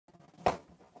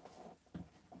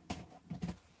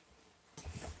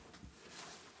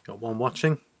Got one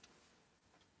watching.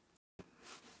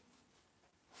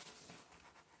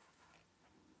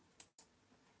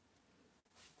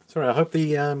 Sorry, I hope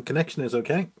the connection is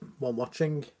okay. One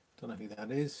watching. Don't know who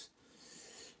that is.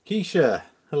 Keisha,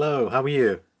 hello. How are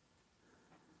you?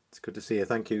 It's good to see you.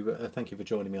 Thank you. Thank you for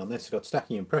joining me on this. I've got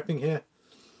stacking and prepping here.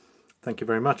 Thank you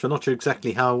very much. I'm not sure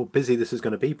exactly how busy this is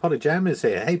going to be. Potter Jam is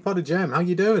here. Hey, Potter Jam, how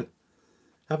you doing?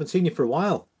 Haven't seen you for a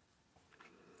while.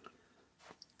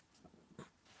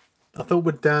 I thought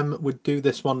we'd do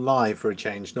this one live for a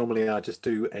change. Normally I just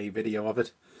do a video of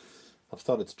it. I've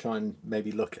started to try and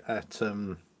maybe look at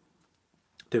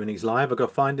doing these live. I've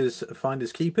got finders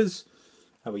keepers.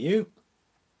 How are you?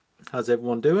 How's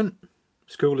everyone doing?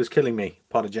 School is killing me,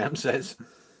 Potter Jam says.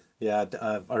 Yeah,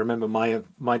 I remember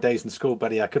my days in school,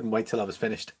 buddy. I couldn't wait till I was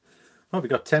finished. Oh, we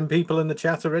got 10 people in the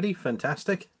chat already.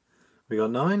 Fantastic. We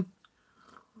got 9.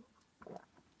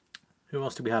 Who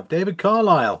else do we have? David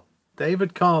Carlisle.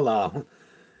 David Carlisle.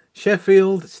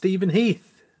 Sheffield, Stephen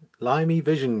Heath. Limey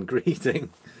Vision,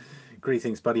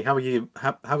 greetings, buddy. How are you?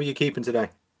 How are you keeping today?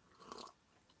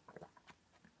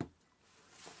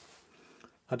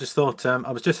 I just thought,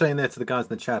 I was just saying there to the guys in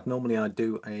the chat, normally I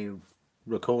do a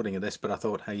recording of this, but I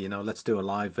thought, hey, you know, let's do a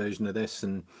live version of this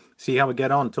and see how we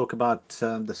get on. Talk about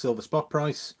the silver spot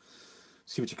price,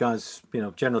 see what you guys, you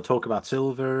know, general talk about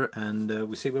silver, and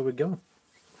we see where we go.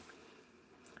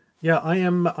 Yeah,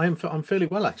 I'm fairly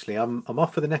well actually. I'm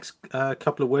off for the next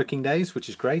couple of working days, which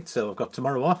is great. So I've got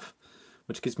tomorrow off,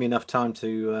 which gives me enough time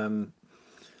to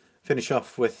finish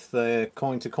off with the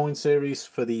coin to coin series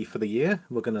for the year.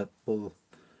 We'll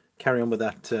carry on with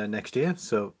that next year,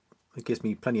 so it gives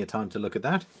me plenty of time to look at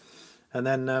that. And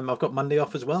then I've got Monday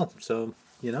off as well, so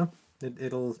you know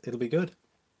it'll be good.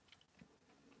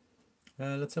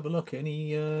 Let's have a look. Let's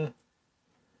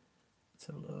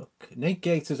have a look. Nate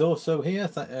Gates is also here.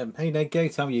 Hey Nate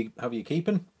Gates, how are you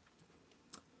keeping?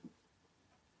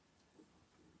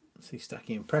 See,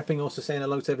 stacking and prepping also saying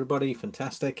hello to everybody.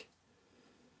 Fantastic.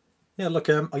 Yeah, look,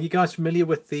 are you guys familiar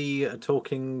with the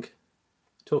talking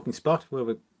spot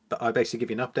where I basically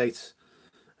give you an update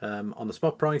on the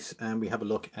spot price, and we have a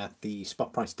look at the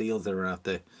spot price deals that are out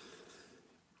there.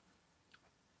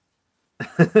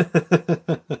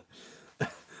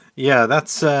 Yeah,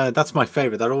 that's my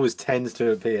favorite. That always tends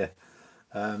to appear.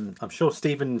 I'm sure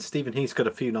Stephen Heath's got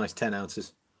a few nice 10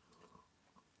 ounces.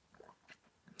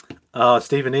 Oh,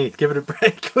 Stephen Heath, give it a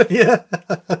break, will you?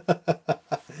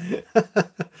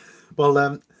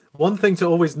 Well, one thing to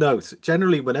always note: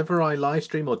 generally, whenever I live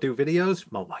stream or do videos,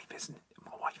 my wife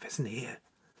isn't here.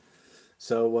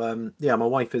 So yeah, my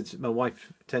wife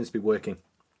tends to be working.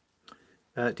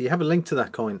 Do you have a link to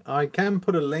that coin? I can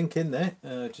put a link in there.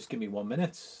 Just give me 1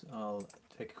 minute. I'll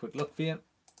take a quick look for you.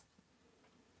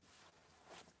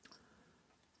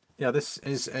 Yeah, this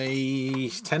is a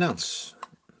 10 ounce.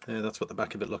 That's what the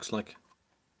back of it looks like.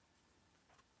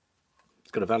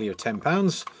 It's got a value of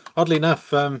 £10. Oddly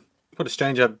enough, what a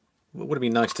strange. It would have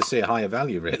been nice to see a higher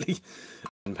value, really.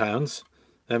 £10.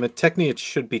 Technically, it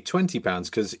should be £20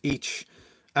 because each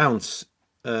ounce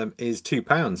is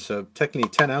 £2. So technically,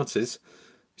 10 ounces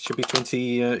should be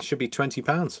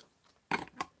 £20.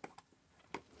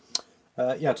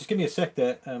 Yeah, just give me a sec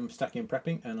there, stacking and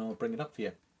prepping, and I'll bring it up for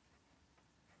you.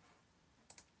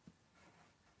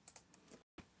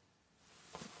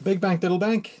 Big Bank, Little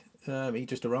Bank. He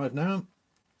just arrived now.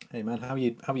 Hey man, how are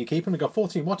you keeping? We got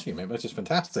 14 watching, mate. That's just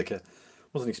fantastic.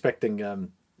 Wasn't expecting a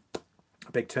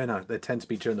big turnout. They tend to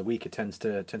be during the week. It tends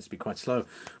to be quite slow.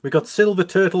 We got Silver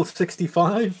Turtle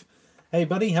 65. Hey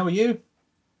buddy, how are you?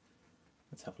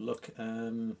 Let's have a look.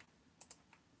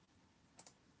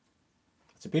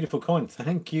 It's a beautiful coin.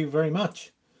 Thank you very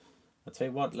much. I'll tell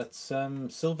you what. Let's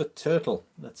Silver Turtle.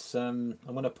 Let's. I'm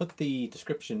going to put the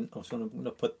description. I was going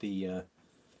to put the.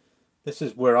 This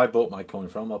is where I bought my coin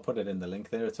from. I'll put it in the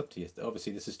link there. It's up to you.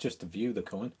 Obviously, this is just to view the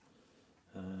coin.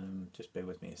 Just bear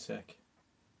with me a sec.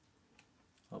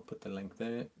 I'll put the link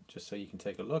there just so you can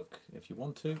take a look if you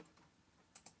want to.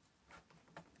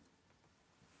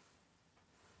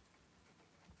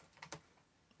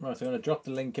 Right, so I'm going to drop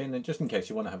the link in, and just in case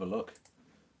you want to have a look.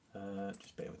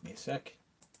 Just bear with me a sec.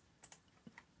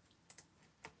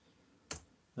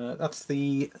 That's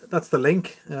the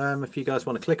link. If you guys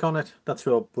want to click on it, that's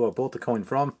who I bought the coin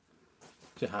from.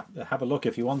 Just have a look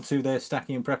if you want to. There,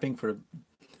 stacking and prepping for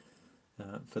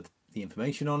the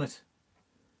information on it.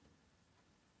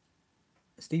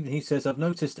 Stephen Heath says, I've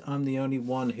noticed I'm the only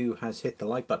one who has hit the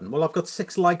like button. Well, I've got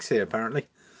 6 likes here apparently.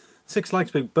 6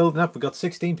 likes. We're building up. We've got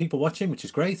 16 people watching, which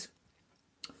is great.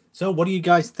 So, what do you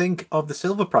guys think of the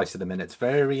silver price at the minute? It's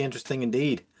very interesting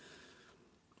indeed.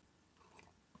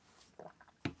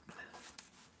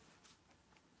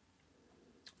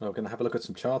 Well, we're going to have a look at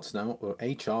some charts now, or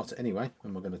a chart anyway,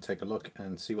 and we're going to take a look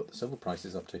and see what the silver price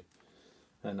is up to.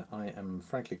 And I am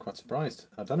frankly quite surprised.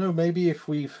 I don't know, maybe if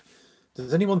we've...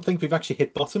 Does anyone think we've actually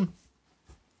hit bottom?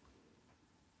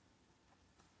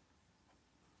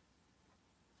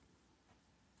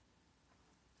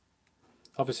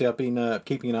 Obviously, I've been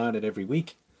keeping an eye on it every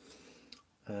week.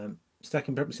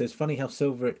 Stacking Prep says, funny how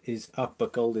silver is up,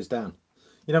 but gold is down.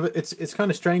 You know, it's kind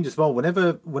of strange as well.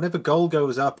 Whenever gold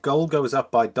goes up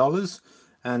by dollars,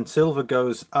 and silver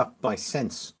goes up by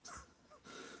cents.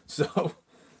 So,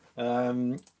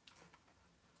 yeah,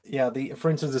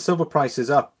 for instance, the silver price is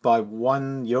up by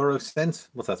 1 euro cent.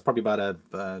 Well, that's probably about a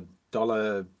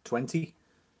 $1.20.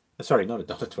 Sorry, not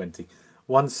 $1.20.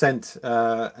 1 cent,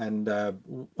 well,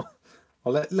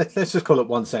 let's just call it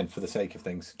 1 cent for the sake of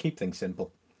things. Keep things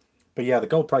simple. But yeah, the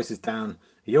gold price is down.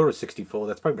 €1.64.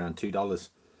 That's probably around $2.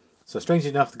 So strangely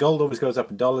enough, the gold always goes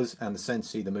up in dollars, and the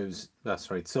cents either moves.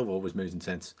 Sorry, silver always moves in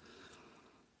cents.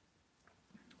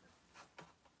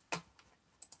 Let's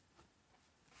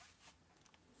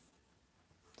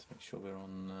make sure we're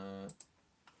on.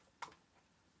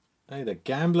 Hey, the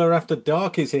Gambler After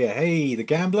Dark is here. Hey, the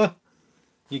Gambler.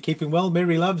 You keeping well?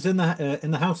 Miri Love's in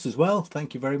the house as well.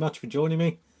 Thank you very much for joining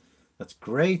me. That's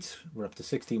great. We're up to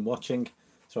 16 watching.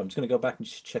 So I'm just going to go back and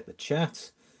just check the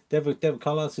chat. David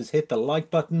Collins has hit the like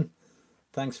button.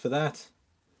 Thanks for that.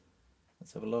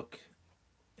 Let's have a look.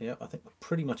 Yeah, I think we're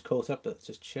pretty much caught up. Let's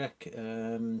just check.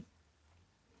 I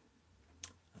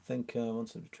think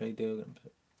once the trade deal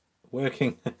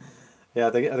working. Yeah,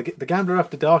 the Gambler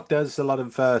After Dark does a lot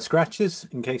of scratches.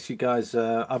 In case you guys,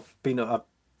 I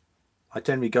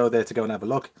generally go there to go and have a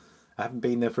look. I haven't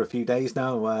been there for a few days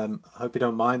now. I hope you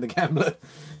don't mind, the Gambler.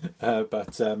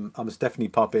 But I must definitely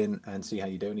pop in and see how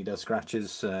you're doing. He does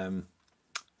scratches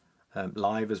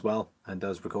live as well, and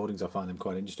does recordings. I find them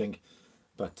quite interesting.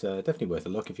 But definitely worth a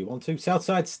look if you want to.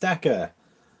 Southside Stacker.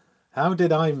 How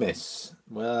did I miss?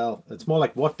 Well, it's more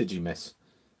like, what did you miss?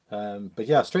 But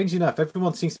yeah, strangely enough,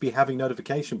 everyone seems to be having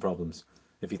notification problems,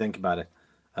 if you think about it.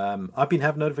 I've been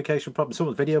having notification problems.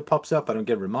 Someone's video pops up, I don't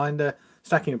get a reminder.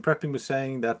 Stacking and Prepping was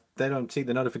saying that they don't see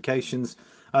the notifications.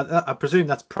 I presume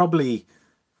that's probably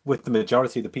with the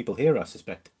majority of the people here, I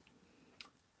suspect.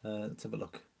 Let's have a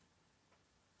look.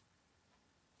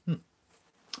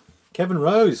 Kevin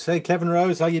Rose. Hey, Kevin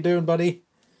Rose, how you doing, buddy?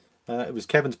 It was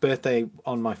Kevin's birthday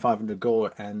on my 500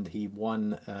 gore, and he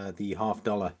won the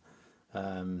 $50.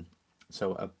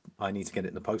 So I need to get it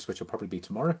in the post, which will probably be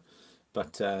tomorrow.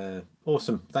 But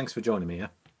awesome. Thanks for joining me. Yeah.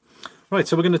 Right.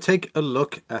 So we're going to take a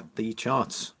look at the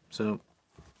charts. So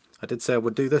I did say I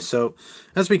would do this. So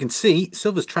as we can see,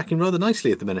 silver's tracking rather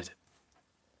nicely at the minute.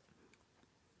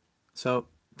 So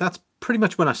that's pretty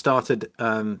much when I started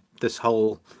this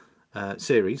whole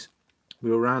series.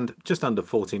 We were around just under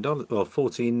 $14, or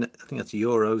 14. I think that's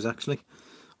euros actually.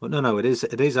 Well, no, it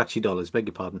is actually dollars. Beg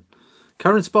your pardon.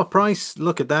 Current spot price.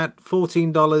 Look at that.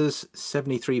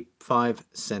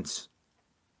 $14.73.5.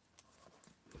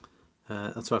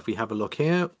 That's why if we have a look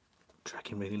here,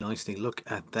 tracking really nicely. Look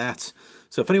at that.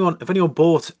 So if anyone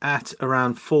bought at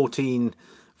around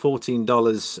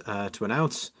 $14 to an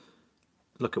ounce,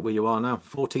 look at where you are now,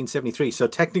 $14.73. So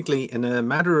technically, in a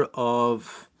matter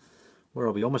of, where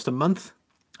are we? Almost a month,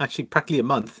 actually practically a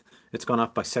month, it's gone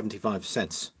up by 75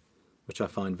 cents, which I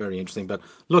find very interesting. But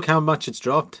look how much it's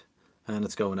dropped, and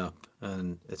it's going up,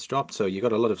 and it's dropped. So you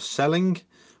got a lot of selling,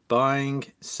 buying,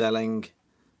 selling.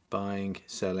 Buying,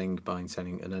 selling, buying,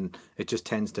 selling, and then it just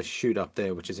tends to shoot up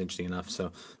there, which is interesting enough.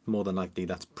 So more than likely,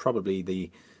 that's probably the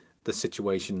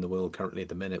situation in the world currently at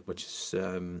the minute, which is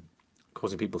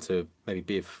causing people to maybe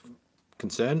be of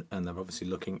concern, and they're obviously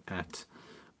looking at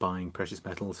buying precious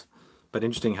metals. But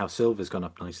interesting how silver's gone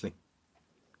up nicely.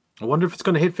 I wonder if it's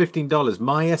going to hit $15.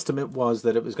 My estimate was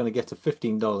that it was going to get to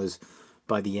 $15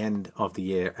 by the end of the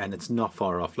year, and it's not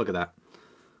far off. Look at that,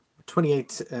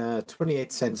 28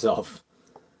 cents off.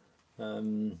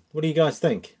 What do you guys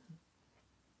think?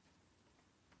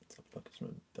 Let's have a look. Just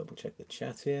double check the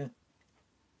chat here.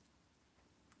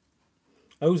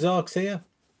 Ozark's here.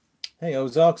 Hey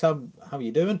Ozarks, how are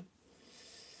you doing?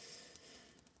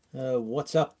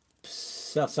 What's up,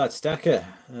 Southside Stacker?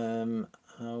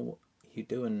 How you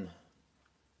doing?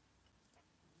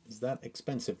 Is that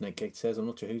expensive? Nick Gates says. I'm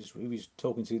not sure who he's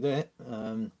talking to there.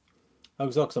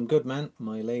 Ozarks, I'm good, man.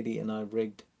 My lady and I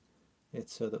rigged it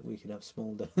so that we could have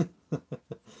small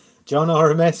John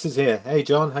RMS is here. Hey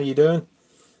John, how you doing?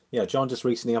 Yeah, John just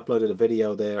recently uploaded a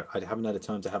video there. I haven't had a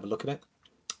time to have a look at it.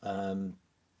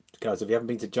 Guys, if you haven't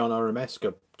been to John RMS,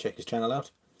 go check his channel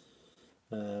out.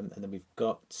 And then we've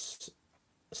got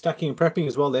Stacking and Prepping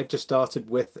as well. They've just started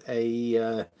with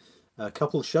a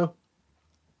couple show.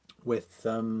 with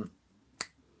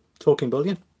Talking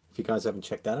Bullion. If you guys haven't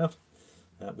checked that out,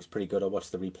 it was pretty good. I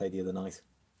watched the replay the other night.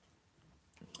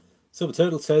 Silver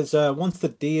Turtle says, once the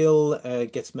deal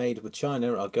gets made with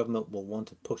China, our government will want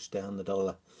to push down the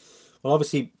dollar. Well,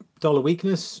 obviously, dollar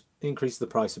weakness increases the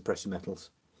price of precious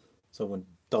metals. So when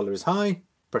dollar is high,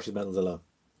 precious metals are low.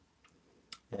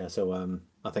 Yeah, so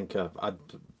I think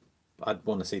I'd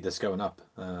want to see this going up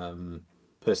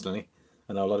personally.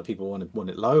 I know a lot of people want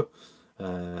it low,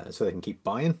 so they can keep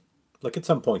buying. Look, at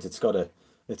some point, it's got to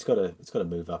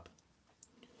move up.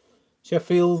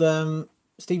 Sheffield,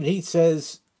 Stephen Heath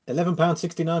says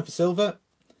 £11.69 for silver.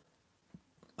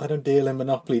 I don't deal in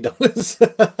Monopoly dollars.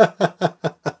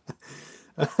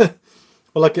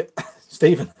 Well, like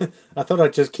Stephen, I thought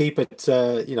I'd just keep it,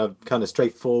 kind of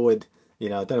straightforward. I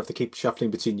don't have to keep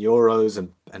shuffling between euros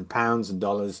and pounds and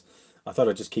dollars. I thought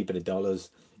I'd just keep it at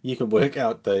dollars. You can work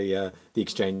out the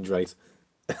exchange rate.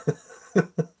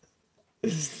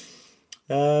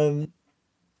 Nate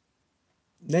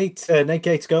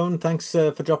Gates going. Thanks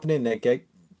for dropping in, Nate Gate.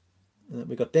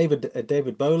 We got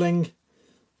David Bowling.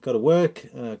 Got to work.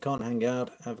 Can't hang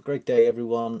out. Have a great day,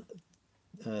 everyone.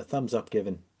 Thumbs up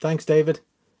given. Thanks, David.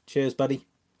 Cheers, buddy.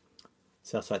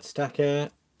 Southside Stacker.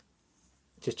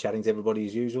 Just chatting to everybody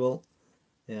as usual.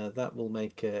 Yeah, that will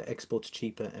make exports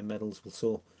cheaper and metals will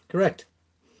soar. Correct.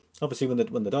 Obviously,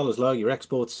 when the dollar's low, your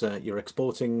exports you're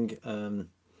exporting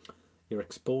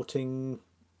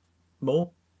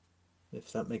more,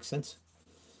 if that makes sense.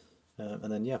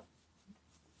 And then yeah,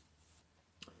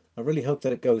 I really hope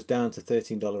that it goes down to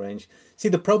 $13 range. See,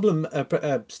 the problem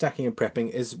stacking and prepping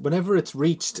is whenever it's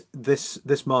reached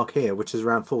this mark here, which is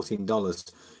around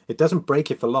 $14, it doesn't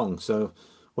break it for long. So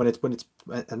when it's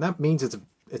and that means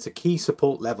it's a key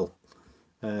support level.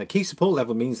 Key support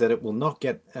level means that it will not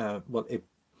get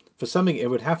for something it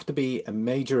would have to be a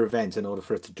major event in order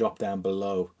for it to drop down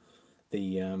below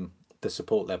the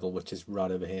support level, which is right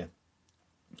over here.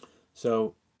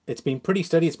 So it's been pretty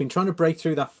steady. It's been trying to break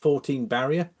through that 14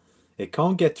 barrier. It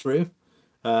can't get through.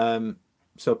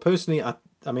 So personally, I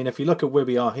mean, if you look at where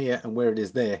we are here and where it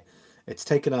is there, it's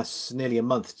taken us nearly a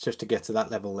month just to get to that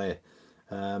level there.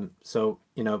 So,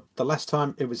 the last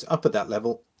time it was up at that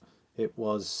level, it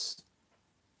was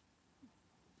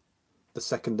the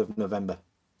 2nd of November.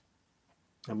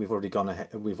 And we've already gone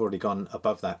ahead, we've already gone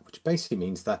above that, which basically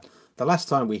means that the last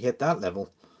time we hit that level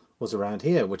was around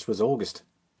here, which was August.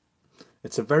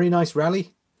 It's a very nice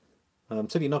rally. I'm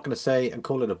certainly not going to say and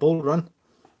call it a bull run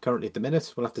currently at the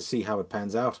minute. We'll have to see how it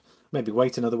pans out. Maybe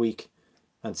wait another week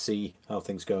and see how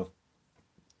things go.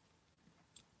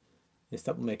 Yes,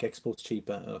 that will make exports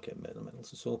cheaper. Okay,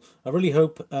 metals and all. I really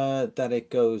hope that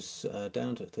it goes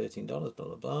down to $13, blah,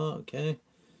 blah, blah. Okay.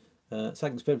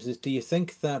 Second purposes, do you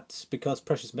think that because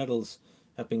precious metals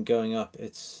have been going up,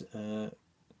 it's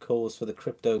cause for the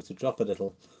crypto to drop a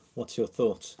little? What's your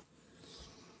thoughts?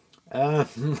 I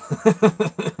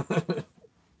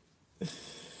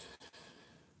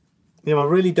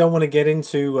really don't want to get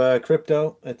into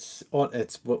crypto.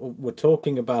 We're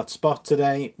talking about spot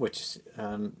today, which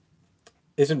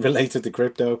isn't related to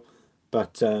crypto.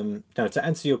 But no, to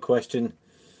answer your question,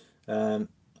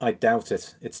 I doubt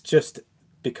it. It's just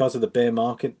because of the bear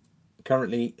market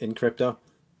currently in crypto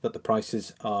that the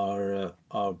prices are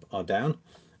down.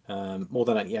 More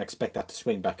than I expect that to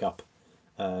swing back up.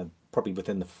 Probably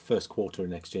within the first quarter of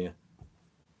next year.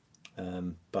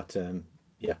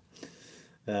 Yeah.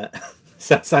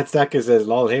 Southside Stacker says,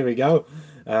 lol, here we go.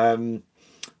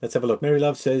 Let's have a look. Mary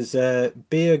Love says,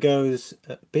 beer goes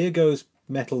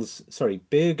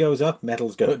up,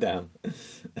 metals go down.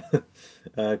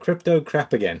 Crypto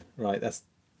crap again. Right, that's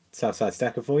Southside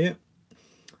Stacker for you.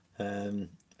 A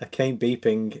Kane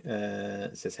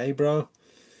Beeping says, hey bro.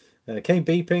 Kane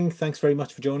Beeping, thanks very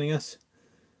much for joining us.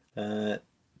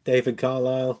 David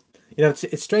Carlisle.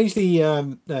 It's strangely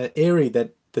eerie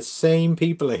that the same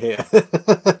people are here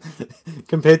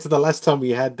compared to the last time we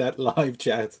had that live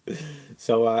chat.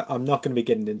 So I'm not going to be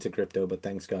getting into crypto, but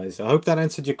thanks, guys. I hope that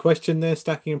answered your question there,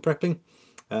 stacking and prepping.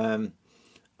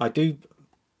 I do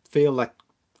feel like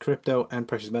crypto and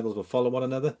precious metals will follow one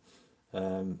another.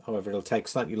 However, it'll take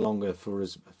slightly longer for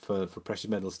precious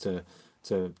metals to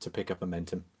pick up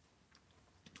momentum.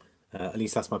 At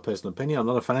least that's my personal opinion. I'm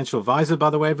not a financial advisor, by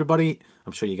the way, everybody.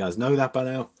 I'm sure you guys know that by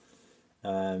now.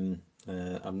 I'm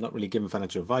not really giving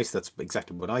financial advice. That's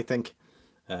exactly what I think.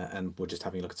 And we're just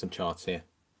having a look at some charts here.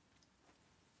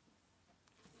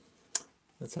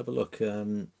 Let's have a look.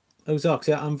 Ozarks,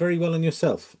 yeah, I'm very well on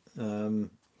yourself.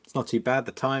 It's not too bad.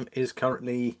 The time is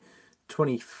currently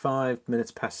 25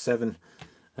 minutes past 7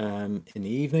 in the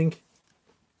evening.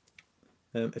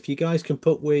 If you guys can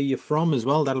put where you're from as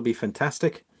well, that'll be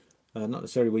fantastic. Not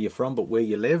necessarily where you're from, but where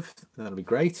you live. That'll be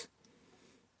great.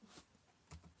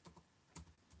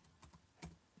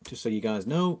 Just so you guys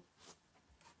know.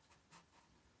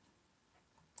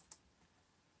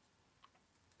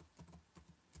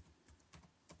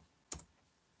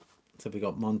 So we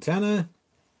got Montana.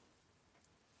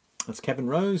 That's Kevin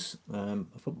Rose.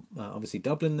 Obviously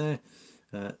Dublin there.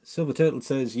 Silver Turtle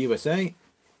says USA.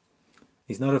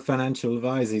 He's not a financial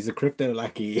advisor. He's a crypto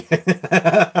lackey.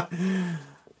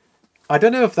 I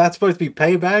don't know if that's supposed to be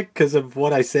payback because of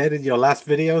what I said in your last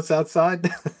videos outside.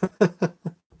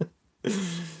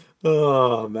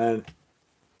 Oh, man.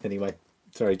 Anyway,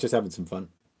 sorry, just having some fun.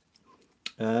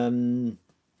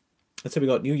 Let's say we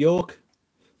got New York.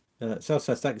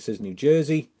 Southside Stacker says New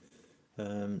Jersey.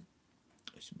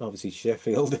 Obviously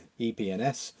Sheffield,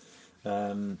 EPNS.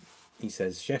 He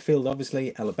says Sheffield,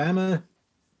 obviously. Alabama.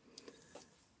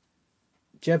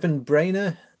 Jevon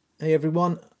Brainer. Hey,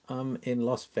 everyone. I'm in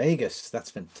Las Vegas.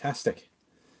 That's fantastic.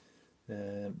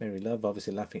 Mary Love,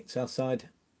 obviously laughing at Southside.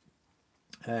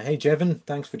 Hey, Jevon.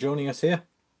 Thanks for joining us here.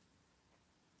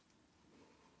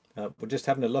 We're just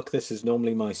having a look. This is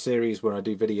normally my series where I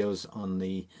do videos on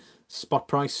the spot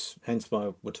price, hence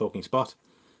why we're talking spot.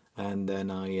 And then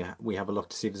we have a look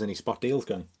to see if there's any spot deals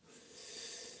going.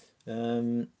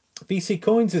 VC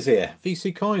Coins is here.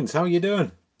 VC Coins, how are you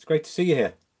doing? It's great to see you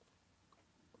here.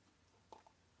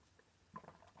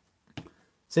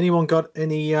 Has anyone got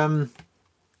any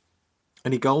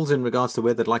goals in regards to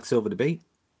where they'd like silver to be?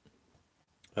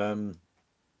 Have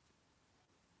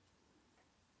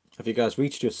you guys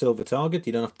reached your silver target?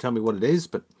 You don't have to tell me what it is,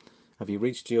 but have you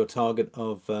reached your target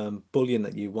of bullion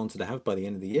that you wanted to have by the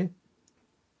end of the year?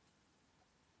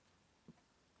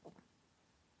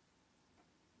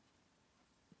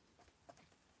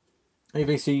 Hey,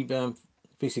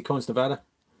 VC Coins Nevada.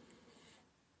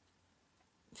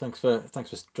 Thanks for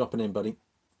dropping in, buddy.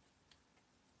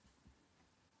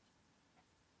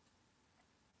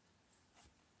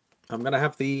 I'm gonna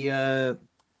have the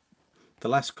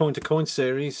last coin to coin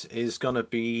series is gonna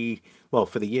be, well,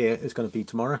 for the year is gonna be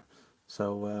tomorrow.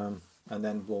 So and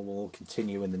then we'll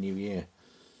continue in the new year.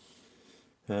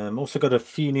 Also got a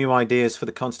few new ideas for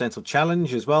the Continental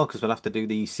Challenge as well, because we'll have to do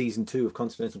the season 2 of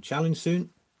Continental Challenge soon.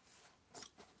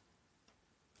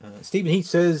 Stephen Heath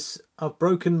says, I've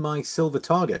broken my silver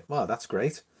target. Wow, that's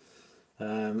great.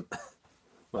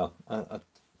 Well, I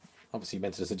obviously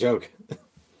meant it as a joke.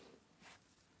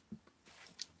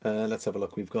 Let's have a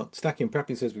look. We've got Stacking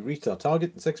Preppy says we reached our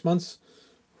target in 6 months,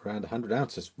 around 100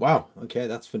 ounces. Wow, okay,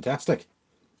 that's fantastic.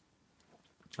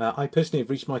 I personally have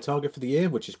reached my target for the year,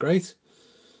 which is great.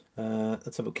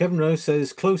 Let's have a look. Kevin Rose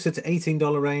says closer to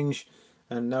 $18 range,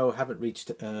 and no, haven't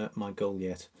reached my goal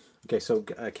yet. Okay, so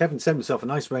Kevin set himself a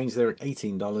nice range there at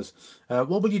 $18.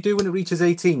 What will you do when it reaches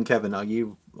 18, Kevin? Are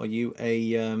you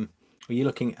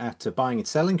looking at buying and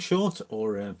selling short,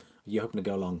 or are you hoping to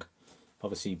go long?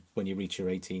 Obviously, when you reach your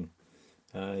 18.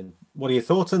 What are your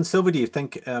thoughts on silver? Do you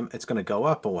think it's going to go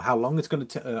up, or how long it's going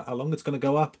to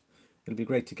go up? It'll be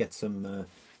great to get some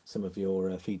of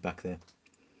your feedback there.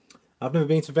 I've never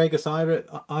been to Vegas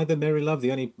either, Mary Love.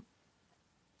 The only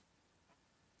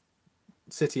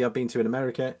city I've been to in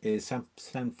America is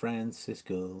San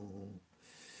Francisco.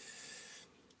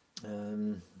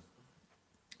 Let's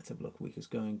have a look. Week is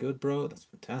going good, bro. That's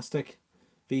fantastic.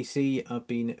 VC, I've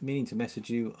been meaning to message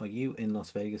you. Are you in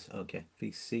Las Vegas? Okay,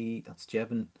 VC, that's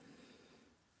Jevon.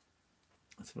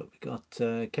 Let's have a look. We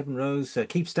got Kevin Rose.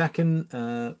 Keep stacking,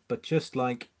 but just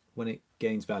like when it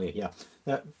gains value. Yeah.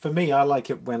 For me, I like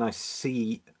it when I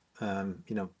see,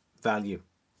 value,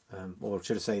 or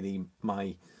should I say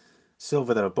my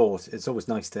silver that I bought. It's always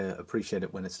nice to appreciate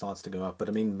it when it starts to go up. But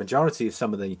I mean, majority of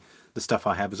some of the stuff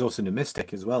I have is also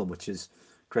numismatic as well, which is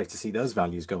great to see those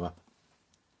values go up.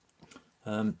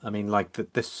 I mean, like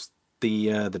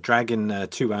the Dragon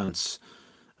 2 ounce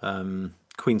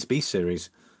Queen's Beast series.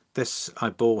 This I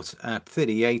bought at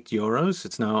 €38.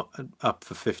 It's now up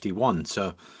for 51.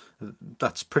 So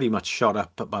that's pretty much shot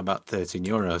up by about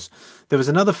 €13. There was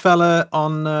another fella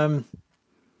on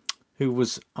who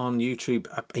was on YouTube.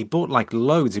 He bought like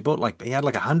loads. He had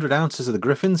like 100 ounces of the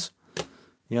Griffins.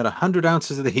 He had 100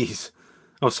 ounces of these.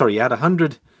 Oh, sorry, he had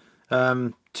 100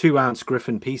 2 ounce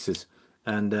Griffin pieces,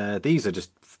 and these are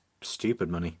just stupid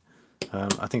money.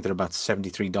 I think they're about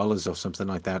 $73 or something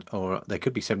like that, or they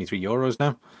could be €73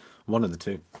 now. One of the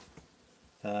two.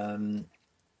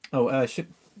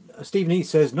 Stephen E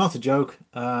says, not a joke.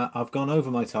 I've gone over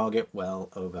my target. Well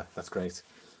over. That's great.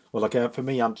 Well, like for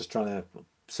me, I'm just trying to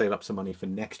save up some money for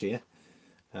next year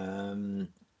to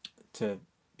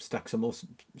stack some more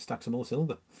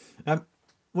silver.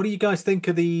 What do you guys think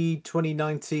of the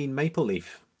 2019 Maple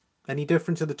Leaf? Any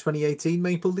different to the 2018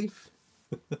 maple leaf?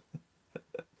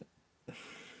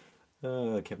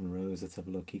 Kevin Rose, let's have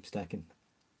a look. Keep stacking.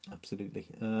 Absolutely.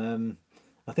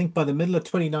 I think by the middle of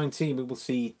 2019 we will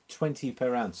see 20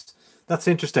 per ounce. That's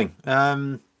interesting.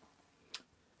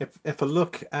 If I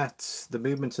look at the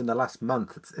movements in the last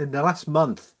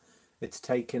month, it's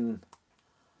taken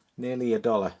nearly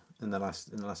 $1 in the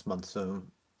last month, so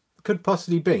it could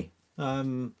possibly be. I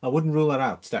wouldn't rule that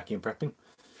out, stacking and prepping.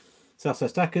 Salsa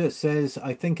Stacker says,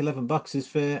 I think $11 is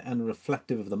fair and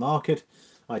reflective of the market.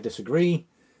 I disagree.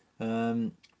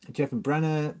 Jeff and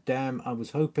Brenner, damn, I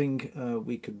was hoping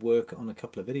we could work on a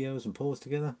couple of videos and pause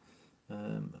together.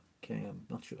 Okay, I'm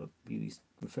not sure what he's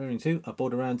referring to. I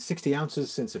bought around 60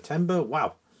 ounces since September.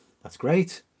 Wow, that's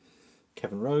great.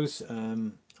 Kevin Rose,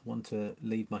 I want to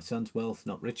leave my son's wealth,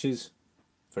 not riches.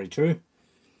 Very true.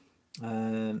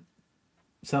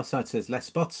 Southside says less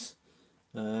spots.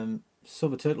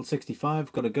 Silver Turtle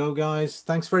 65, gotta go, guys.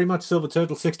 Thanks very much, Silver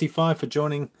Turtle 65, for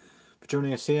joining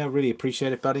us here. I really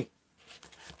appreciate it, buddy.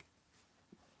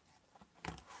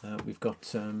 We've got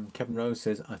Kevin Rose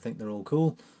says, I think they're all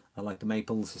cool. I like the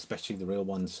maples, especially the real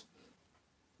ones.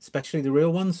 Especially the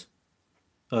real ones?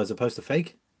 Oh, as opposed to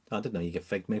fake? I didn't know you get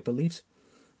fake maple leaves.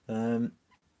 Stephen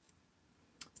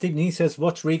E says,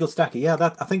 watch Regal Stacker. Yeah,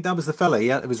 I think that was the fella.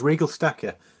 Yeah, it was Regal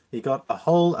Stacker. He got a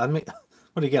whole, I mean,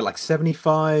 what did he get? Like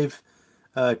 75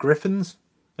 griffins,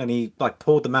 and he like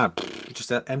poured them out.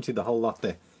 Just emptied the whole lot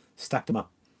there, stacked them up.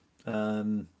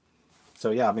 So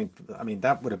yeah, I mean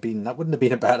that wouldn't have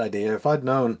been a bad idea if I'd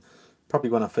known. Probably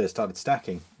when I first started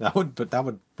stacking, that would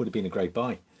have been a great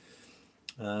buy.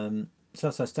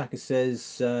 Southside Stacker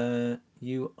says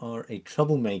you are a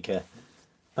troublemaker.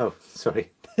 Oh,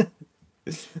 sorry.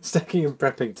 Stacking and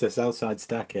prepping to Southside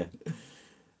Stacker.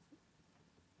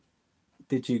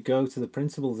 Did you go to the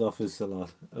principal's office a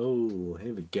lot? Oh,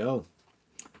 here we go.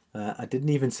 I didn't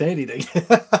even say anything.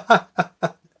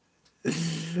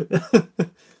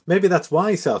 Maybe that's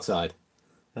why, Southside.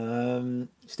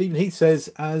 Stephen Heath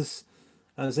says, has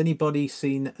anybody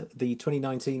seen the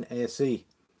 2019 ASC?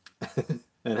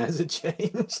 And has it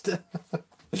changed?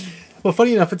 Well,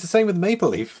 funny enough, it's the same with Maple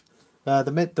Leaf.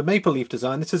 The Maple Leaf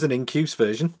design, this is an incuse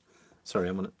version. Sorry,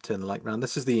 I'm going to turn the light around.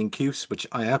 This is the incuse, which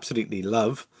I absolutely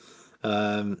love.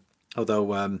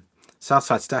 Although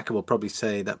Southside Stacker will probably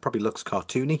say that probably looks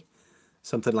cartoony.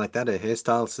 Something like that, a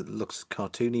hairstyle so it looks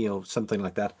cartoony or something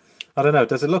like that. I don't know.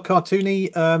 Does it look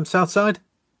cartoony, Southside?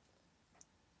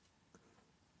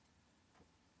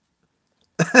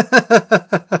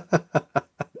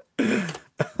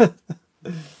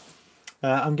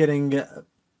 I'm getting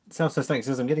Southside Stacker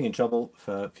says I'm getting in trouble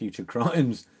for future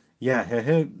crimes. Yeah,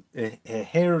 her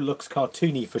hair looks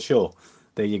cartoony for sure.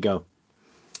 There you go.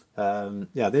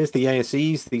 Yeah, there's the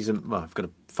ASEs. These are, well, I've got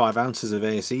 5 ounces of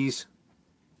ASEs.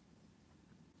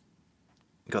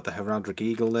 Got the Heraldic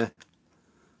Eagle there,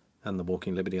 and the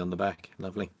Walking Liberty on the back.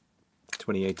 Lovely.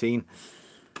 2018.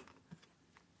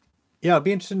 Yeah, it'd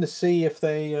be interesting to see if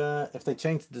they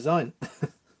change the design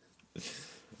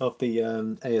of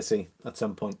the ASE at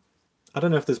some point. I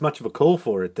don't know if there's much of a call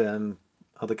for it.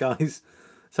 Other guys,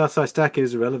 Southside Stacker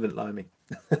is irrelevant, Limey.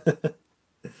 I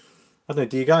don't know.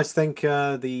 Do you guys think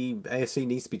the ASE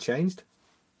needs to be changed?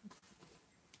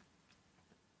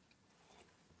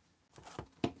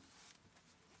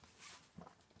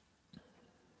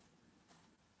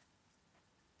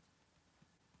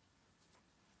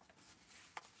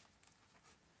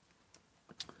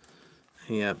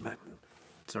 Yeah,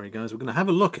 sorry guys, we're going to have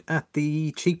a look at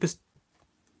the cheapest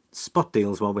spot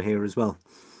deals while we're here as well.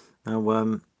 Now,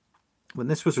 when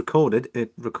this was recorded,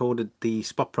 it recorded the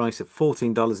spot price at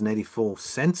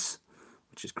 $14.84,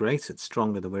 which is great. It's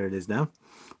stronger than where it is now.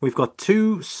 We've got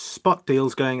 2 spot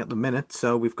deals going at the minute.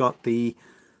 So we've got the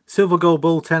Silver Gold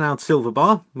Bull 10-ounce silver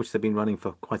bar, which they've been running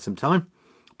for quite some time.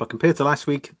 But compared to last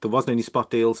week, there wasn't any spot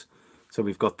deals. So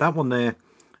we've got that one there.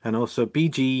 And also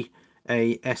BGASC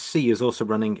is also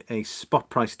running a spot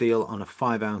price deal on a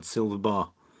 5-ounce silver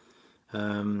bar.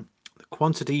 The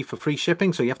quantity for free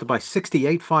shipping, so you have to buy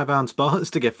 68 5-ounce bars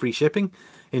to get free shipping.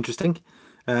 Interesting.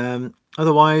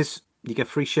 Otherwise, you get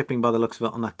free shipping by the looks of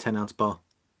it on that 10-ounce bar.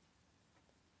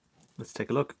 Let's take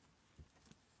a look.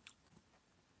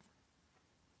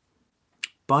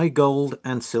 Buy gold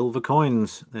and silver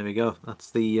coins. There we go.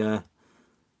 That's the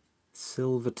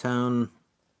Silvertown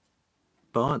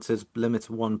bar. It says limits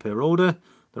 1 per order.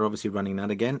 They're obviously running that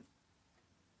again.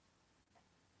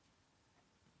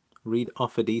 Read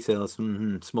offer details.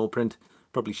 Small print,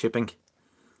 probably shipping.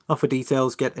 Offer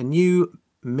details: get a new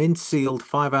mint sealed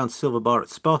 5-ounce silver bar at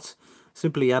spot.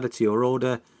 Simply add it to your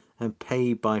order and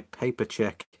pay by paper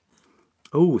check.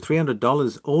 Oh,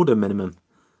 $300 order minimum.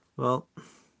 Well,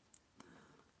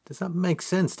 does that make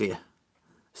sense to you?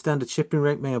 Standard shipping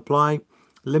rate may apply.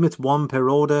 Limits 1 per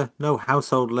order. No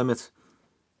household limit.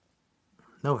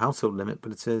 No household limit,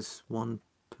 but it says 1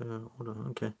 per order.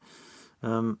 Okay.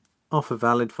 Offer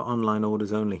valid for online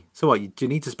orders only. So what, do you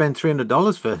need to spend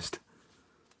 $300 first?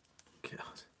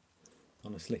 God,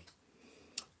 honestly.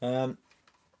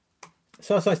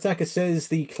 Southside Stacker says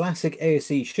the classic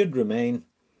ASE should remain.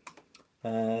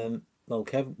 Well,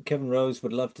 Kevin Rose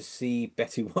would love to see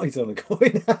Betty White on a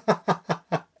coin.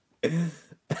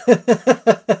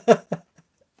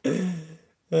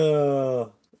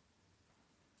 Oh.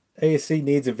 ASE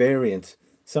needs a variant,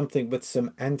 something with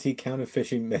some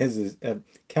anti-counterfeiting measures,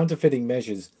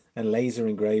 and laser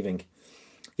engraving.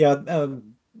 Yeah,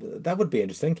 that would be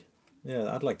interesting.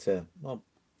 Yeah, I'd like to. Well,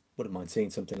 wouldn't mind seeing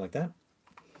something like that.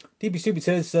 DB Stupid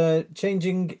says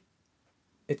changing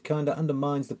it kind of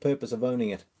undermines the purpose of owning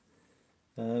it.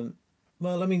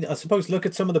 Well, I mean, I suppose look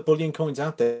at some of the bullion coins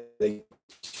out there.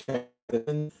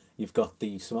 You've got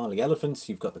the Somali elephants,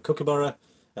 you've got the kookaburra.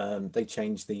 They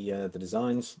change the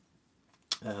designs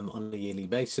on a yearly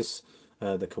basis.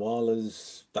 The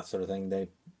koalas, that sort of thing, they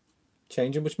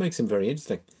change them, which makes them very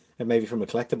interesting, and maybe from a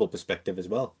collectible perspective as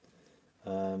well.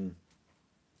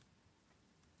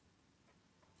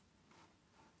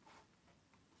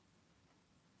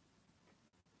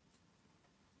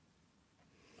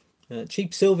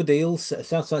 Cheap silver deals,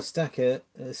 Southside Stacker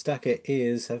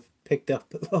ears have picked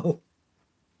up.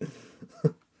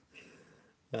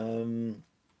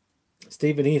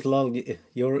 Stephen Heath, lol,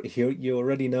 you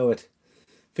already know it.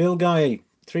 Phil Guy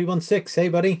 316, hey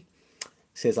buddy. He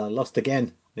says I lost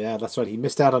again. Yeah, that's right. He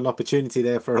missed out on an opportunity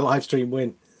there for a live stream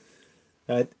win.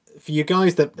 For you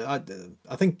guys that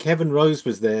I think Kevin Rose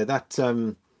was there. That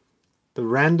the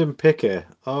random picker.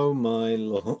 Oh my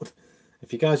lord!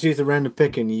 If you guys use the random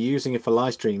picker and you're using it for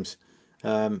live streams,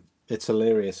 it's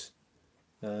hilarious.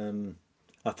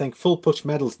 I think Full Push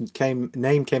Medals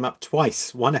name came up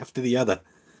twice, one after the other.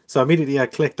 So immediately I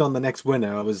clicked on the next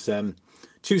winner. I was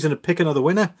choosing to pick another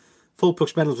winner. Full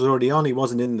Push Medals was already on. He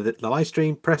wasn't in the live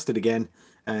stream. Pressed it again,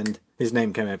 and his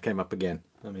name came up again.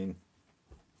 I mean,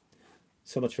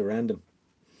 so much for random.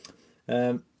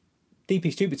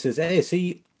 DP Stupid says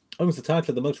ASE owns the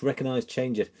title of the most recognized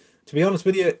change it. To be honest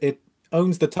with you, it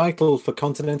owns the title for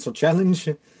Continental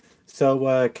Challenge.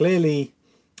 So clearly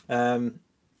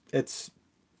it's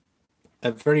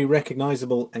a very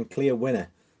recognizable and clear winner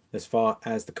as far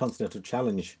as the Continental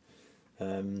Challenge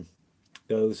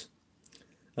goes.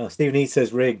 Stephen E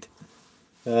says rigged.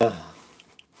 Well,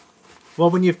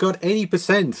 when you've got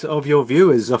 80% of your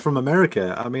viewers are from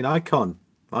America, I mean, I can't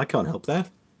help that.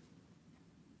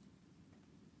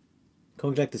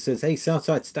 Collector says, hey,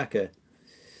 Southside Stacker.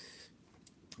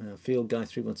 Field Guy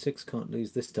 316 can't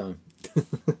lose this time.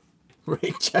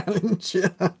 Rig challenge.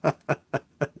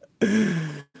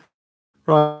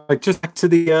 Right, just back to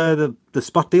the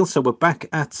spot deal. So we're back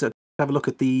at have a look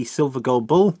at the Silver Gold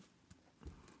Bull.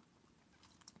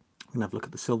 We're gonna have a look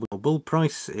at the Silver Gold Bull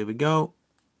price. Here we go.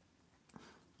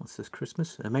 What's this?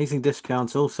 Christmas? Amazing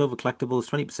discounts. All silver collectibles,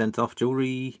 20% off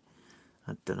jewelry.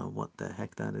 I don't know what the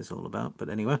heck that is all about, but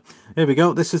anyway, here we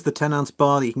go. This is the 10-ounce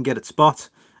bar that you can get at Spot,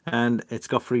 and it's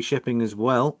got free shipping as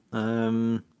well.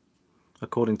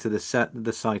 According to the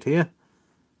site here,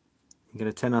 you get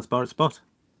a 10-ounce bar at Spot.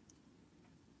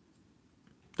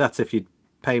 That's if you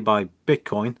pay by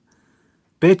Bitcoin.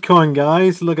 Bitcoin,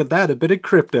 guys, look at that. A bit of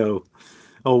crypto,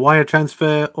 or wire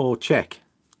transfer, or check.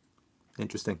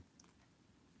 Interesting.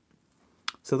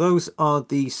 So those are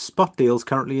the spot deals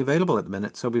currently available at the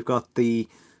minute. So we've got the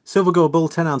Silver Gold Bull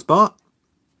 10-ounce bar.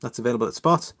 That's available at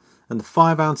Spot. And the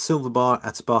 5-ounce silver bar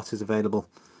at Spot is available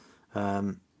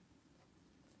from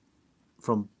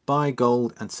Buy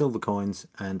Gold and Silver Coins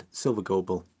and Silver Gold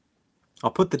Bull. I'll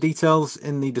put the details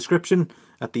in the description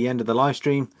at the end of the live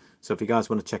stream. So if you guys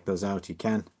want to check those out, you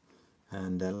can.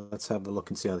 And let's have a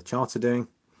look and see how the charts are doing.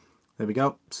 There we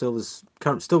go. Silver's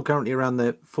still currently around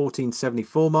the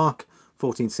 1474 mark.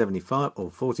 1475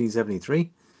 or 1473,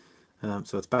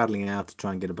 so it's battling out to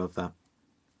try and get above that.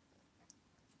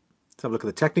 Let's have a look at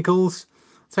the technicals.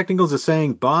 Technicals are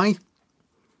saying buy.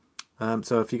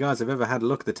 So if you guys have ever had a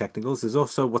look at the technicals, there's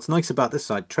also, what's nice about this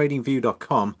site,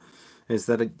 tradingview.com, is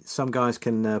that some guys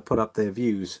can put up their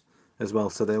views as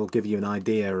well, so they'll give you an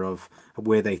idea of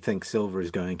where they think silver is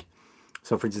going.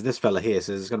 So for instance, this fella here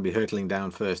says it's going to be hurtling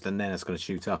down first and then it's going to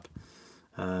shoot up.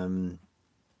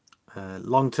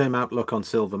 Long-term outlook on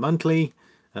silver monthly.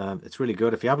 It's really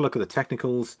good. If you have a look at the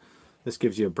technicals, this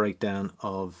gives you a breakdown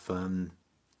of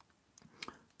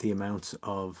the amount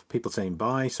of people saying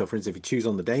buy. So for instance, if you choose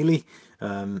on the daily,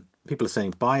 people are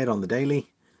saying buy it on the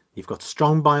daily. You've got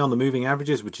strong buy on the moving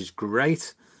averages, which is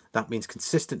great. That means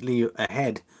consistently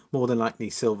ahead. More than likely,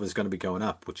 silver is going to be going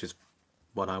up, which is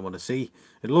what I want to see.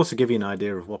 It'll also give you an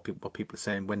idea of what people are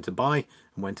saying, when to buy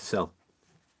and when to sell.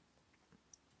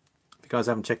 If you guys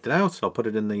haven't checked it out, I'll put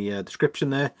it in the description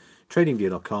there,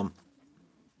 tradingview.com.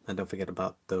 And don't forget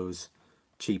about those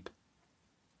cheap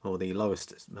or the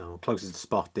lowest, no, closest to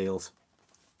spot deals.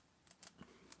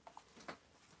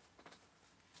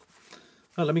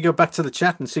 Well, let me go back to the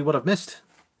chat and see what I've missed,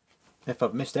 if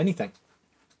I've missed anything.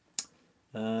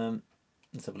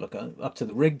 Let's have a look up to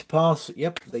the rigged pass.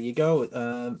 Yep, there you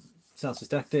go. Sounds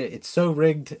stacked it. It's so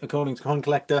rigged, according to Coin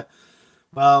Collector.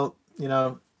 Well, you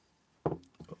know,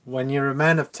 when you're a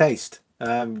man of taste,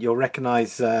 you'll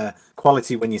recognize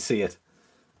quality when you see it.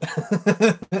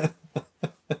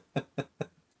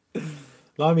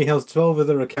 Limey has 12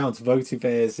 other accounts voting for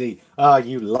ASE. Ah,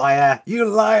 you liar! You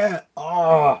liar!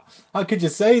 Oh, how could you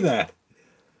say that?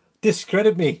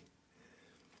 Discredit me.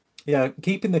 Yeah,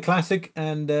 keeping the classic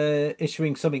and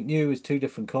issuing something new is two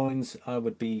different coins. I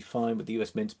would be fine with the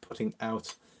US Mint putting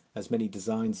out as many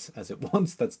designs as it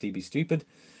wants. That's DB stupid.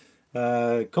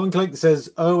 Coin Collector says,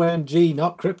 OMG,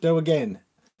 not crypto again.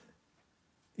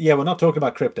 Yeah, we're not talking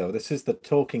about crypto. This is the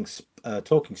talking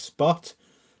spot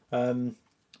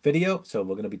video, so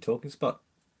we're going to be talking spot.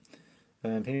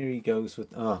 And here he goes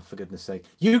with, oh, for goodness sake.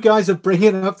 You guys are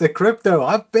bringing up the crypto.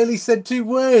 I've barely said 2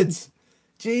 words.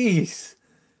 Jeez.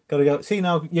 Gotta go. See,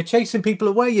 now you're chasing people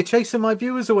away. You're chasing my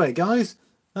viewers away, guys.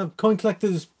 Coin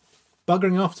Collector's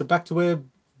buggering off to back to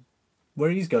where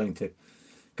he's going to.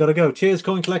 Gotta go. Cheers,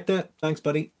 Coin Collector. Thanks,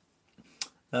 buddy.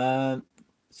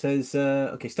 Says,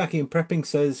 okay, Stacking and Prepping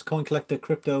says, Coin Collector,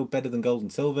 crypto better than gold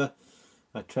and silver.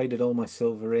 I traded all my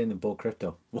silver in and bought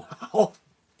crypto. Wow.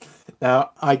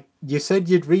 Now, you said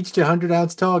you'd reached your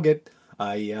 100-ounce target.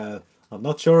 I'm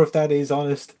not sure if that is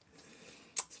honest.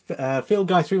 Phil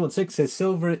Guy 316 says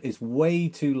silver is way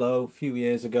too low. A few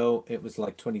years ago, it was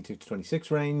like 22 to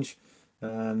 26 range.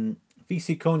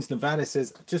 VC Coins Nevada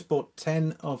says, I just bought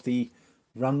 10 of the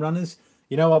run runners.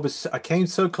 You know, I came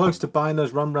so close to buying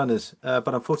those run runners, but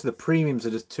unfortunately the premiums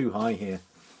are just too high here.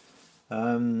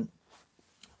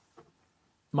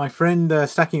 My friend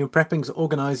Stacking and Prepping is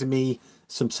organising me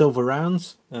some silver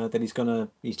rounds that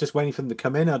he's just waiting for them to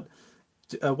come in.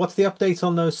 What's the update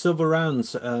on those silver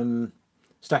rounds,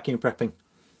 Stacking and Prepping?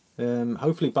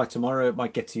 Hopefully by tomorrow it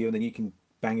might get to you and then you can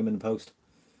bang them in the post.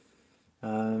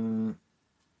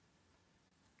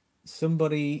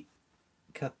 Somebody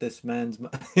cut this man's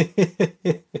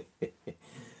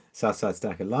Southside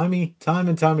Stacker. Limey, time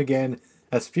and time again,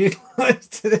 has spewed lies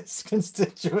to his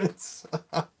constituents.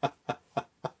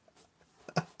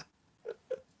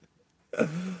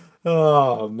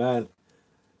 Oh man.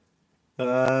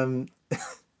 I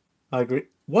agree.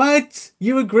 What?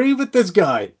 You agree with this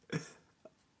guy?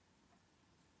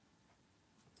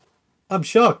 I'm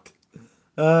shocked.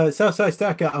 Southside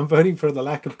Stacker, I'm voting for the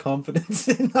lack of confidence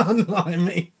in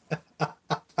Limey.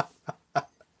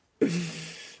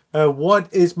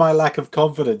 What is my lack of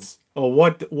confidence, or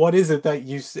what is it that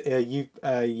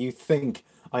you think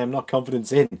I am not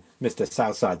confident in, Mr.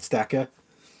 Southside Stacker?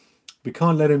 We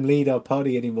can't let him lead our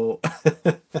party anymore.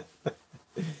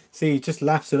 See, he just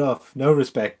laughs it off. No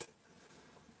respect.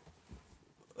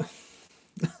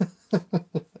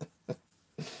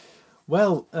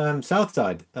 Well,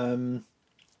 Southside.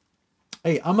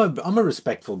 Hey, I'm a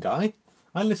respectful guy.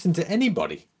 I listen to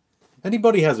anybody.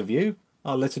 Anybody has a view,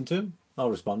 I'll listen to him.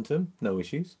 I'll respond to him. No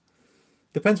issues.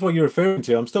 Depends what you're referring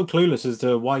to. I'm still clueless as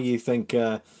to why you think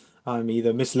I'm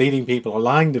either misleading people or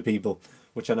lying to people,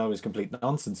 which I know is complete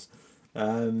nonsense.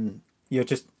 You're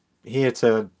just here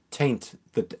to taint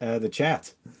the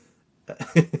chat.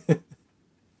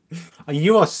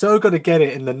 You are so going to get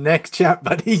it in the next chat,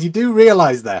 buddy. You do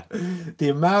realize that the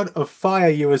amount of fire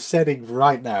you are setting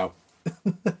right now.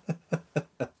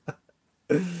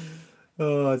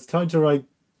 Oh, it's time to write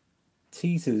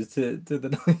teasers to the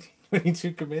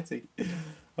 1922 committee.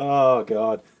 Oh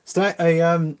God,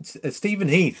 Stephen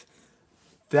Heath.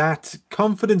 That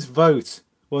confidence vote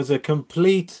was a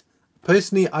complete.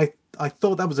 Personally, I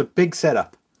thought that was a big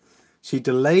setup. She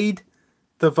delayed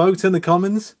the vote in the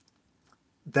Commons.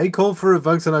 They called for a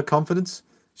vote on no confidence.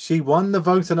 She won the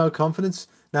vote on no confidence.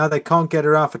 Now they can't get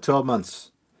her out for 12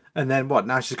 months. And then what?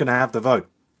 Now she's going to have the vote.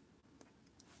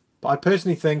 But I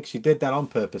personally think she did that on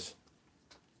purpose.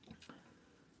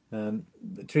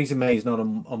 Theresa May is not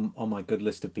on my good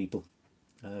list of people.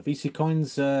 VC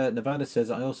Coins Nevada says,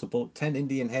 I also bought 10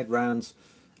 Indian head rounds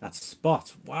at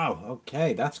spot. Wow,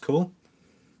 okay, that's cool.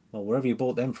 Well, wherever you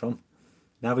bought them from.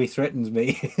 Now he threatens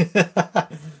me.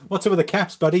 What's up with the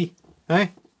caps, buddy?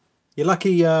 Hey? You're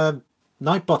lucky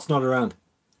Nightbot's not around.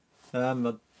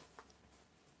 You'll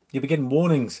be getting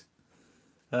warnings.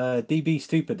 DB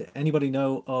stupid. Anybody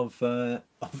know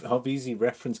of easy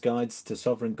reference guides to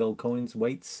sovereign gold coins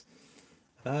weights?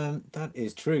 That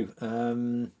is true.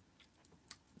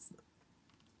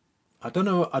 I don't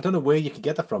know where you could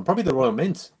get that from. Probably the Royal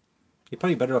Mint. You're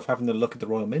probably better off having a look at the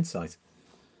Royal Mint site.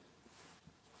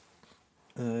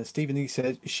 Stephen E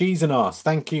says she's an arse.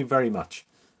 Thank you very much.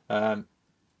 Never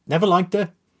liked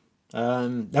her.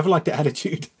 Never liked the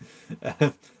attitude.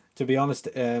 To be honest,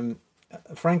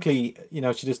 frankly, you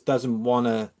know, she just doesn't want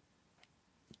to.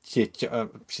 She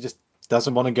just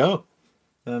doesn't want to go.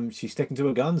 She's sticking to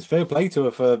her guns. Fair play to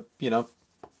her for, you know,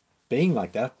 being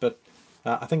like that, but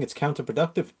I think it's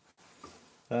counterproductive.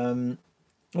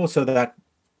 Also, that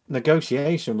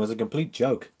negotiation was a complete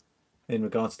joke in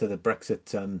regards to the Brexit,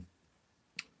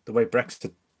 the way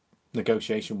Brexit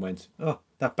negotiation went. Oh,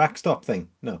 that backstop thing.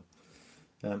 No,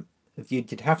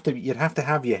 you'd have to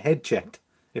have your head checked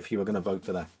if you were going to vote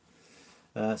for that.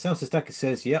 Salsa Stacker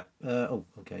says, "Yeah, oh,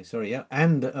 okay, sorry, yeah,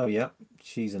 and oh yeah,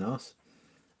 she's an arse."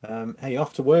 Hey,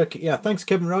 off to work. Yeah, thanks,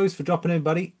 Kevin Rose, for dropping in,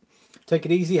 buddy. Take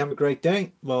it easy. Have a great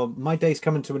day. Well, my day's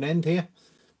coming to an end here,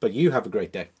 but you have a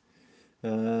great day.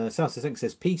 Salsa Stacker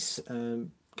says, "Peace."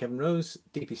 Kevin Rose,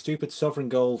 DP Stupid, Sovereign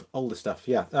Gold, older stuff.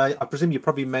 Yeah, I presume you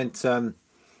probably meant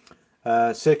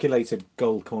circulated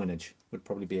gold coinage would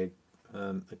probably be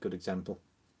a good example.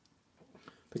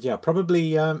 But yeah,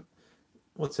 probably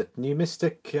what's it? New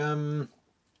Mystic.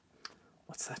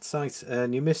 What's that site?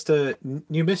 New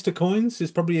Mister Coins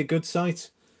is probably a good site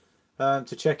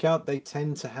to check out. They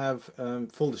tend to have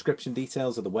full description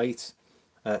details of the weight,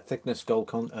 thickness, gold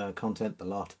content, the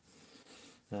lot.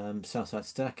 Southside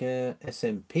Stacker,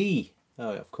 SMP.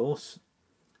 Oh, of course.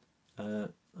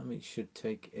 Let me should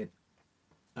take it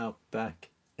out back.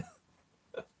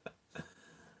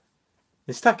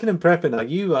 It's stacking and prepping.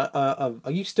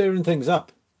 Are you stirring things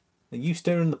up? Are you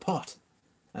stirring the pot,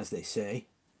 as they say?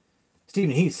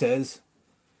 Stephen Heath says,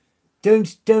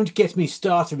 "Don't get me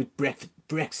started with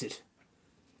Brexit."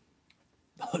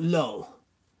 Oh, lol.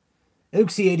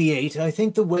 Oaksy88, I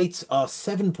think the weights are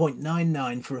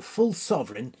 7.99 for a full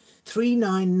sovereign,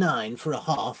 399 for a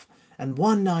half, and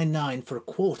 199 for a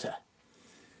quarter.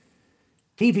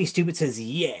 PP Stupid says,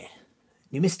 yeah.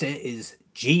 New Mister is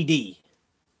GD.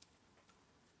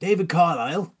 David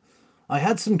Carlisle, I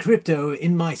had some crypto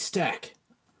in my stack.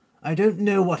 I don't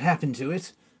know what happened to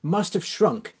it. Must have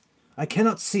shrunk. I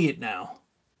cannot see it now.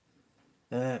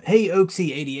 Hey,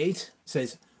 Oaksy88,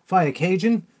 says Fire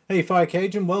Cajun. Hey, Fire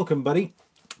Cajun, welcome, buddy.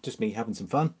 Just me having some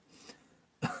fun.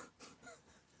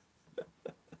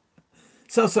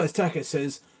 Southside Stacker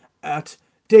says, at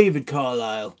David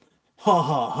Carlisle. Ha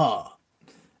ha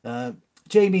ha.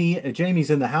 Jamie's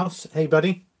in the house. Hey,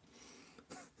 buddy.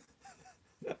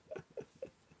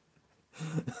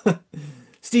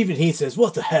 Stephen Heath says,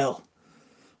 what the hell?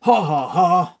 Ha ha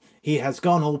ha. He has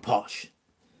gone all posh.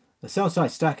 The Southside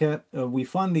Stacker, we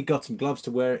finally got some gloves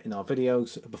to wear in our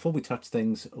videos. Before we touched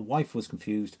things, a wife was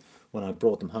confused when I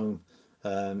brought them home.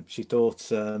 She thought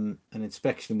an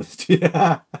inspection was due.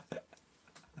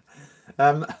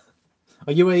 Are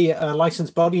you a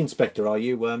licensed body inspector? Are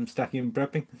you stacking and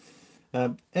prepping?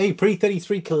 Hey,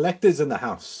 Pre-33 collectors in the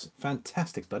house.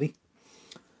 Fantastic, buddy.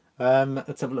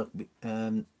 Let's have a look.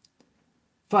 Fine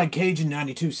Cajun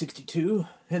 9262.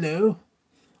 Hello.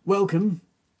 Welcome.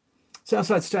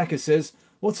 Southside Stacker says,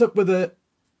 what's up with the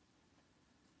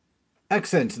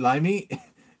accent, Limey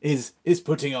is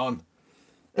putting on?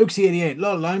 Oaksy88,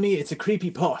 lol, Limey, it's a creepy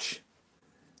posh.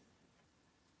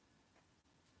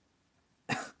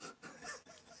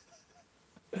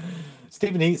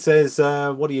 Stephen Heath says,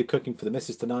 what are you cooking for the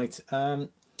missus tonight? You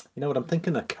know what, I'm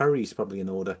thinking a curry's probably in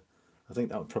order. I think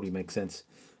that would probably make sense.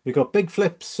 We've got Big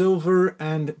Flip, Silver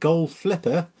and Gold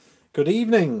Flipper. Good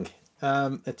evening.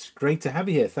 It's great to have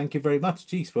you here. Thank you very much.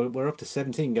 Jeez, we're up to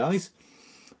 17 guys.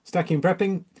 Stacking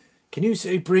prepping. Can you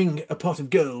say bring a pot of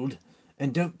gold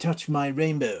and don't touch my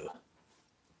rainbow?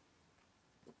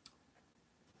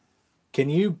 Can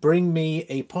you bring me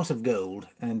a pot of gold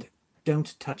and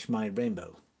don't touch my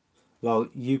rainbow? Well,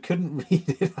 you couldn't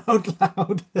read it out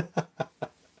loud.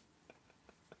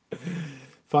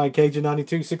 5Kj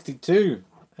 9262.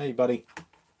 Hey, buddy.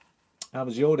 How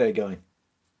was your day going?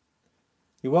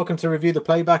 You're welcome to review the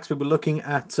playbacks. We were looking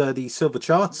at the silver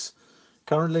charts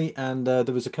currently, and there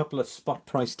was a couple of spot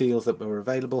price deals that were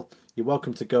available. You're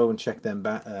welcome to go and check them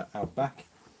out back.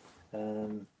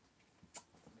 I've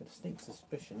got a sneak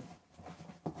suspicion.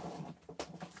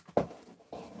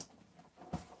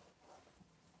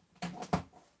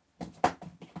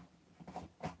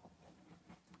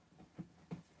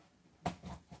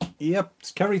 Yep,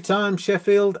 it's curry time,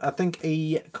 Sheffield. I think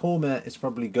a korma is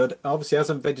probably good. Obviously, as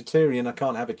I'm vegetarian, I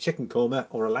can't have a chicken korma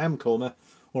or a lamb korma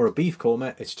or a beef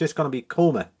korma. It's just going to be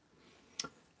korma.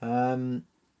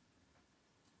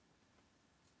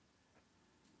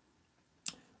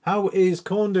 How is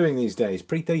Corn doing these days?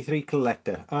 Pre-33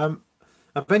 collector.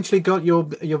 Eventually got your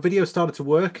video started to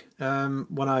work.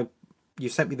 When you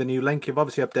sent me the new link, you've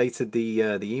obviously updated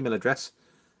the email address.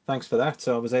 Thanks for that.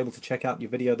 So I was able to check out your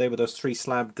video there with those 3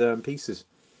 slabbed pieces.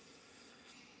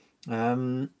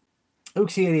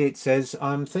 Oxy88 says,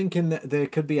 I'm thinking that there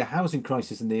could be a housing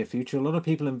crisis in the near future. A lot of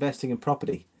people investing in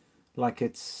property, like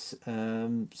it's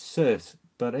cert.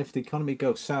 But if the economy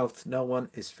goes south, no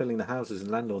one is filling the houses and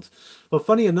landlords. Well,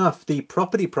 funny enough, the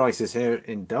property prices here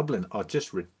in Dublin are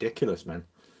just ridiculous, man.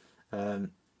 A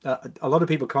lot of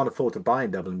people can't afford to buy in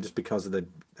Dublin just because of the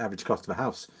average cost of a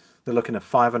house. They're looking at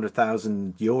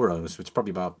 500,000 euros, which is probably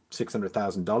about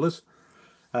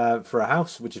 $600,000 for a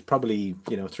house, which is probably,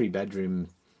 you know, three bedroom,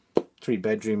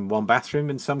 1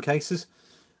 bathroom in some cases.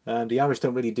 The Irish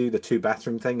don't really do the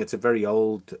 2-bathroom thing. It's a very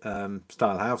old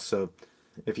style house, so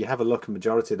if you have a look, a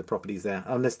majority of the properties there,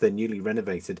 unless they're newly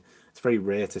renovated, it's very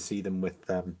rare to see them with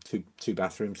two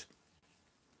bathrooms.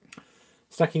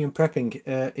 Stacking and prepping.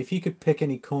 If you could pick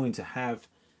any coin to have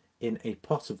in a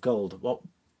pot of gold,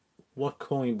 what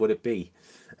coin would it be?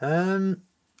 You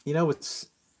know, it's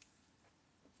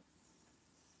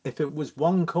if it was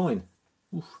one coin,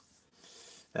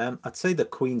 I'd say the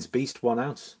Queen's Beast 1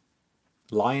 ounce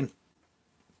lion.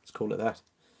 Let's call it that.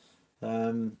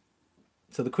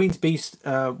 So the Queen's Beast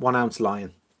 1 ounce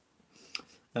lion.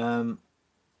 Have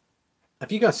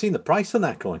you guys seen the price on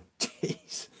that coin?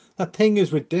 Jeez, that thing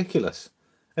is ridiculous.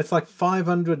 It's like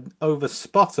 500 over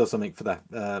spot or something for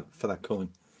that coin.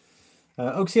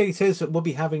 Oxy says we'll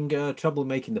be having trouble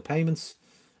making the payments.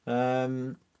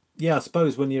 Yeah, I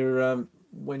suppose when you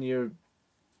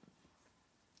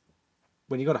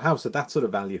got a house at that sort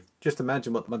of value, just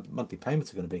imagine what monthly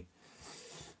payments are going to be.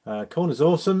 Corn is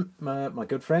awesome, my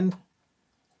good friend.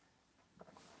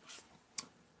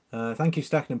 Thank you,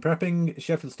 Stacking and Prepping.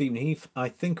 Sheffield Stephen Heath. I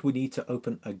think we need to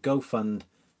open a GoFund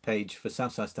page for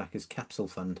Southside Stackers Capsule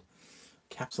Fund.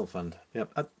 Capsule Fund.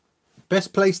 Yep.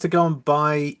 Best place to go and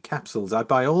buy capsules. I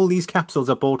buy all these capsules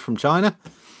I bought from China.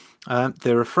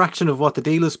 They're a fraction of what the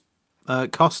dealers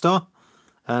cost are,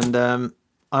 and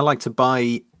I like to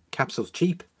buy capsules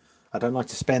cheap. I don't like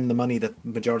to spend the money that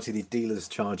majority of the dealers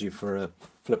charge you for a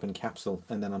flipping capsule,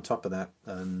 and then on top of that,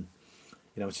 you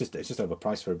know, it's just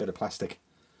overpriced for a bit of plastic.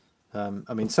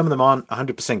 I mean, some of them aren't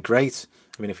 100% great.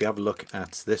 I mean, if you have a look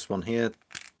at this one here,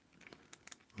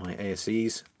 my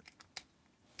ASEs.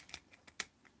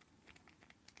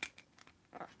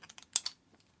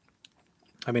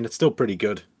 I mean, it's still pretty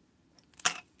good.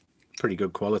 Pretty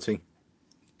good quality.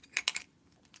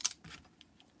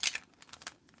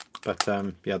 But,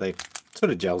 yeah, they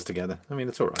sort of gels together. I mean,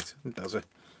 it's all right. It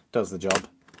does the job.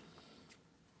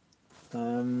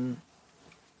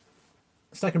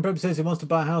 Second Probe says he wants to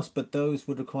buy a house, but those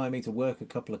would require me to work a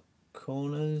couple of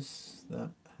corners. That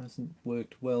hasn't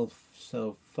worked well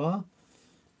so far.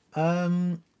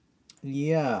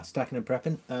 Yeah, stacking and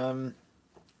prepping.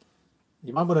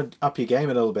 You might want to up your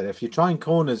game a little bit. If you're trying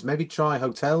corners, maybe try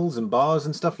hotels and bars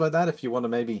and stuff like that. If you want to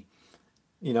maybe,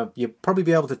 you know, you'd probably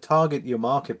be able to target your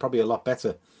market probably a lot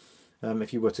better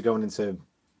if you were to go into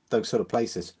those sort of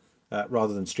places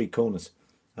rather than street corners,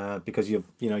 because you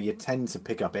tend to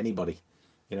pick up anybody.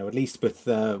 You know, at least with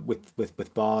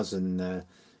bars and you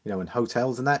know, and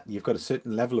hotels and that, you've got a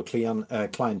certain level of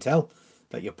clientele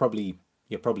that you're probably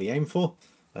aim for.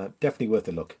 Definitely worth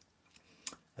a look.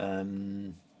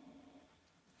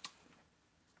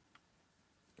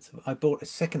 So I bought a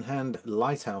second-hand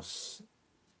lighthouse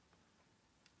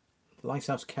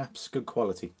caps, good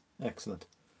quality, excellent.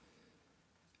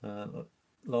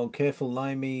 Long careful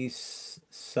limeys,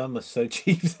 some are so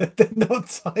cheap that they're not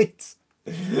tight.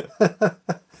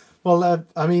 Well,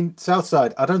 I mean,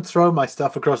 Southside, I don't throw my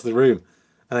stuff across the room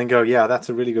and then go, yeah, that's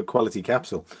a really good quality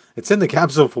capsule. It's in the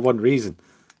capsule for one reason.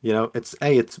 You know, it's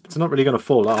not really going to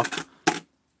fall off,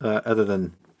 other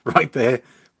than right there.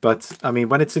 But I mean,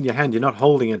 when it's in your hand, you're not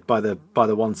holding it by the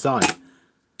one side.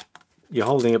 You're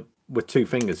holding it with 2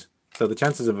 fingers, so the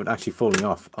chances of it actually falling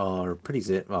off are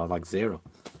pretty like zero,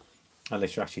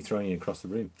 unless you're actually throwing it across the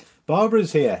room.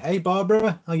 Barbara's here. Hey,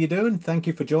 Barbara, how you doing? Thank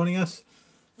you for joining us.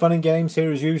 Fun and games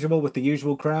here as usual with the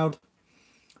usual crowd.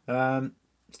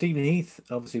 Stephen Heath,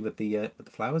 obviously with the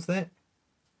flowers there.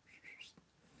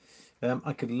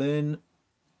 I could learn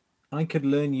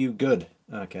you good.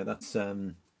 Okay, that's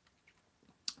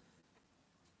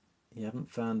you haven't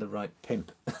found the right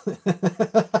pimp.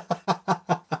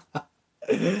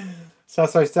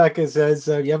 Sasso Stacker says,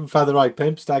 you haven't found the right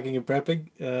pimp, stacking and prepping.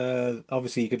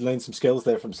 Obviously, you could learn some skills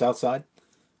there from Southside.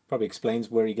 Probably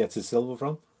explains where he gets his silver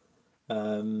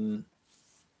from.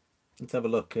 Let's have a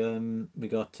look. We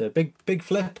got big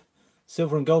flip,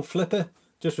 silver and gold flipper.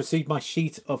 Just received my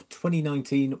sheet of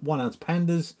 2019 1-ounce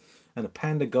pandas and a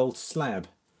panda gold slab.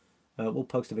 We'll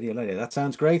post a video later. That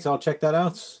sounds great. I'll check that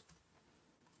out.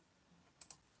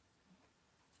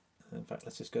 In fact,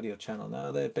 let's just go to your channel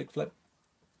now there, Big Flip.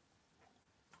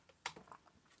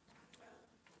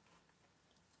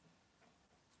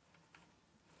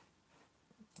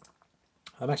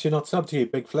 I'm actually not subbed to you,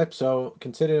 Big Flip, so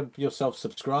consider yourself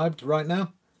subscribed right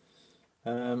now.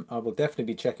 I will definitely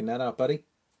be checking that out, buddy.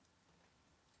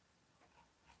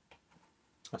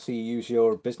 I see you use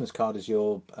your business card as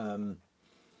your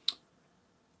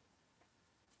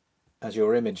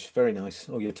image. Very nice.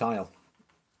 Or your tile.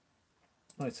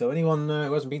 Right, so anyone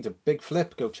who hasn't been to Big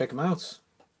Flip, go check them out.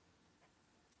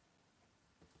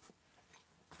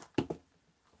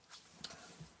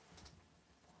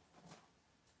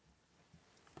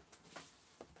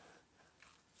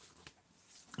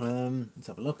 Let's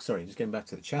have a look. Sorry, just getting back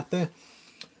to the chat there.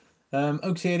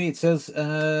 Oxy80, it says,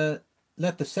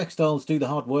 let the sex dolls do the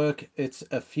hard work. It's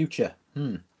a future.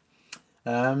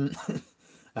 How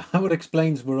it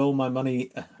explains where all my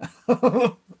money...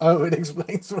 oh, it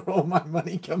explains where all my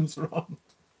money comes from.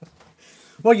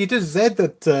 Well, you just said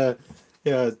that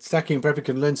stacking and prepping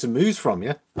can learn some moves from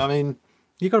you. I mean,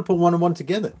 you got to put one and one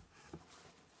together.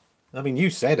 I mean, you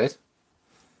said it.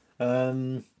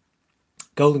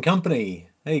 Golden Company.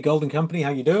 Hey, Golden Company, how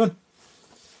you doing?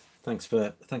 Thanks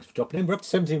for dropping in. We're up to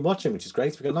 17 watching, which is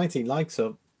great. We've got 19 likes,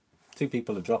 so 2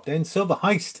 people have dropped in. Silver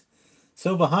Heist,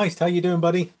 how you doing,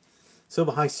 buddy?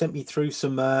 Silver Heist sent me through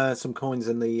some coins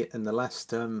in the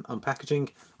last unpackaging.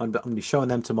 I'm going to be showing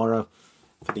them tomorrow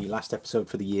for the last episode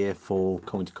for the year for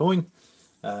Coin to Coin.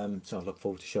 So I look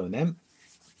forward to showing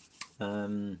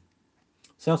them.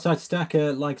 Southside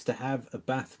Stacker likes to have a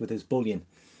bath with his bullion.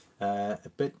 A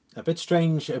bit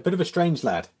strange, a bit of a strange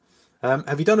lad.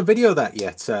 Have you done a video of that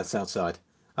yet, Southside?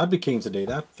 I'd be keen to do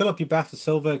that. Fill up your bath with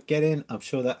silver, get in. I'm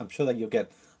sure that you'll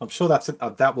get. I'm sure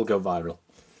that will go viral.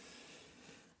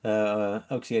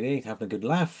 Oxy88 having a good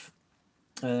laugh.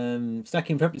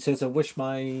 Stacking Prep says, I wish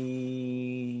my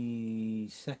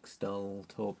sex doll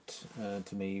talked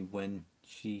to me when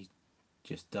she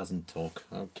just doesn't talk.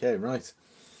 Okay, right.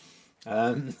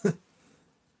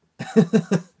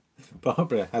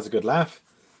 Barbara has a good laugh.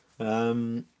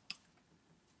 Mary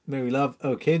Love.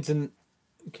 Oh, kids in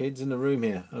the room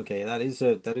here. Okay, that is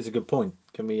a good point.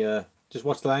 Can we just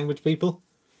watch the language, people?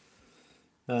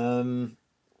 Silver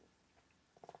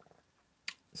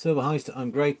Heist. I'm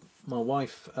great. My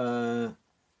wife. Right.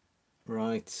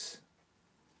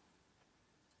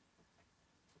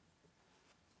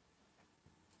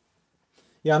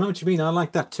 Yeah, I know what you mean. I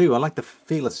like that too. I like the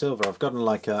feel of silver. I've gotten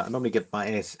like I normally get my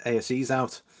ASEs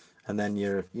out, and then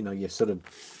you're sort of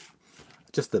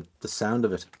just the sound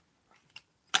of it.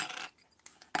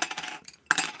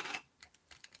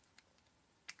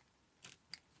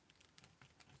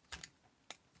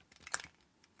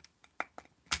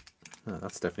 Oh,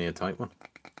 that's definitely a tight one.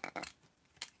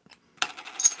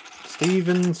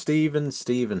 Steven.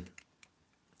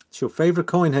 It's your favorite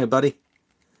coin here, buddy.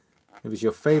 It was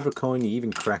your favorite coin. You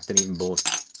even cracked and even bought.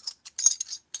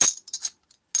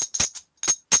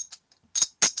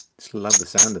 Just love the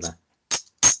sound of that.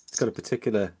 It's got a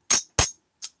particular.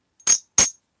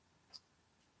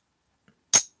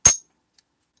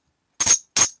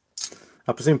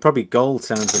 I presume probably gold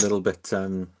sounds a little bit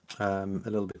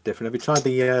different. Have you tried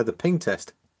the ping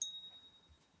test?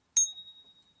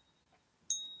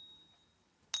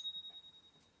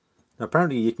 Now,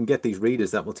 apparently you can get these readers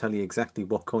that will tell you exactly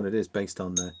what coin it is based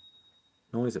on the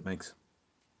noise it makes.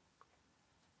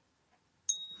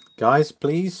 Guys,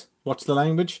 please watch the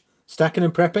language. Stacking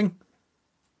and prepping.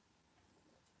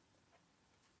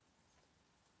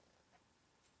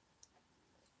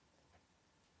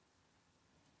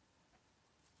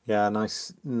 Yeah,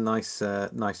 nice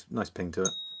ping to it.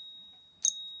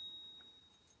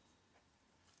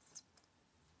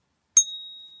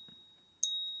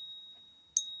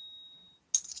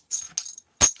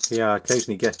 Yeah, I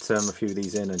occasionally get a few of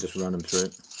these in and just run them through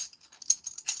it.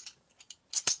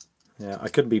 Yeah, I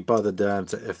couldn't be bothered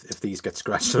if these get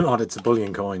scratched or not. It's a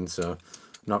bullion coin, so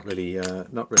not really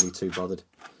too bothered.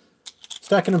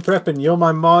 Stacking and prepping, you're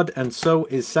my mod, and so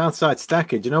is Southside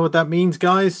Stacker. Do you know what that means,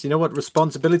 guys? You know what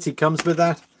responsibility comes with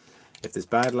that? If there's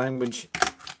bad language,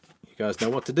 you guys know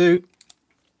what to do.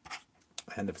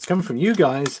 And if it's coming from you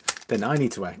guys, then I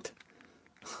need to act.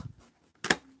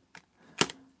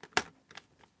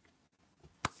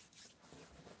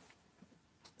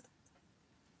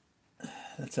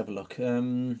 let's have a look.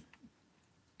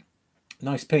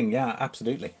 Nice ping, yeah,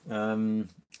 absolutely.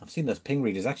 I've seen those ping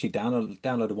readers. Actually,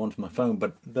 downloaded one for my phone,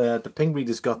 but the ping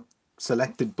reader's got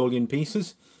selected bullion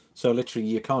pieces, so literally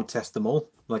you can't test them all.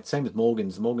 Like same with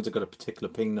Morgan's. Morgan's have got a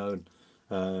particular ping node,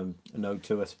 a node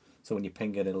to it. So when you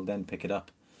ping it, it'll then pick it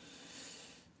up.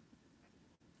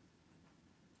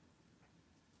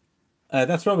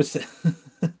 That's what I was.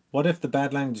 What if the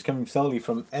bad language is coming solely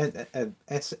from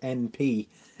SNP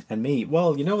and me?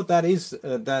 Well, you know what that is.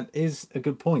 That is a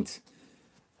good point.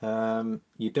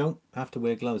 You don't have to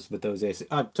wear gloves with those aces.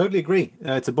 I totally agree.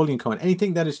 It's a bullion coin.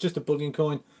 Anything that is just a bullion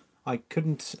coin, I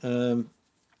couldn't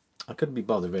be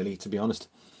bothered really, to be honest.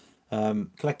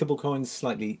 Collectible coins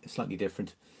slightly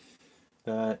different.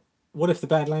 What if the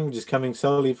bad language is coming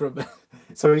solely from?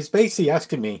 So he's basically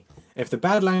asking me if the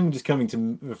bad language is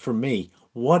coming from me.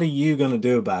 What are you going to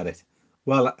do about it?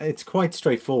 Well, it's quite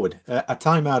straightforward. A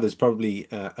timeout is probably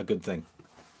a good thing.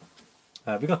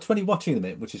 We got 20 watching in a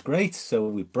minute, which is great. So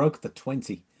we broke the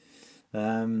 20.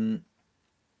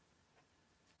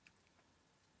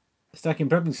 Stacking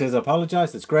Prepping says, I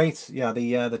apologise. That's great. Yeah,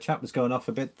 the chat was going off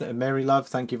a bit. Mary Love,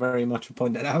 thank you very much for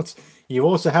pointing that out. You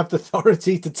also have the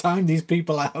authority to time these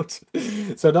people out.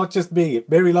 So not just me.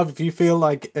 Mary Love, if you feel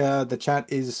like the chat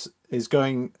is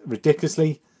going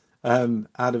ridiculously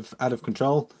out of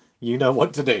control, you know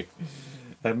what to do.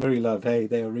 Mary Love, hey,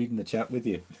 they are reading the chat with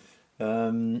you.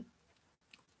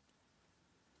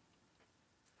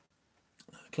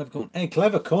 Clever coin. Hey,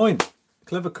 clever coin.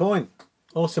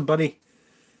 Awesome, buddy.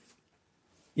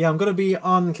 Yeah, I'm going to be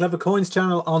on Clever Coin's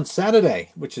channel on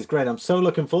Saturday, which is great. I'm so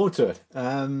looking forward to it.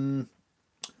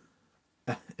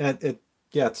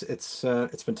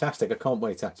 It's fantastic. I can't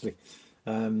wait, actually.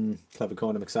 Clever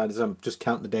Coin, I'm excited. I'm just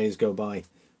counting the days go by.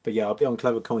 But yeah, I'll be on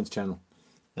Clever Coin's channel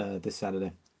this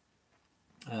Saturday.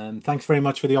 Thanks very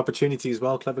much for the opportunity as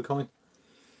well, Clever Coin.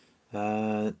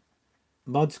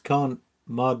 Mods can't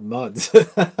mod mods.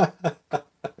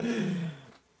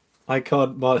 I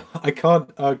can't.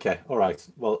 Okay, all right.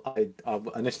 Well, I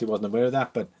initially wasn't aware of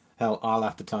that, but hell, I'll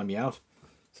have to time you out.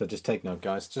 So just take note,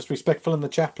 guys. Just respectful in the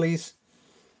chat, please.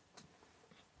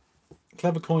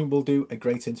 Clever Coin will do a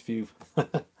great interview.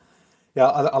 Yeah,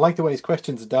 I like the way his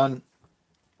questions are done.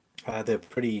 They're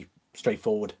pretty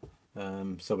straightforward,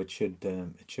 so it should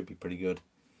be pretty good.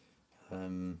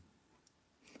 I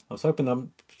was hoping.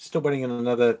 I'm still waiting on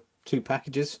another 2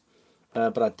 packages.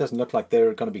 But it doesn't look like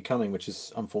they're going to be coming, which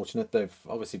is unfortunate. They've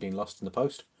obviously been lost in the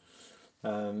post.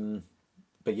 But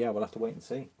yeah, we'll have to wait and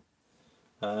see.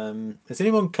 Is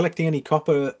anyone collecting any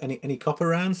copper? Any copper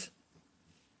rounds?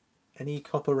 Any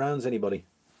copper rounds? Anybody?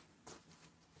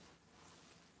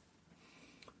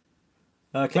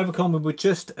 Clever Coin, we were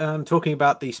just talking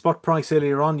about the spot price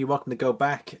earlier on. You're welcome to go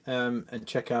back and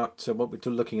check out what we're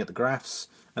looking at the graphs,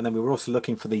 and then we were also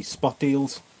looking for the spot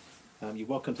deals. You're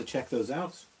welcome to check those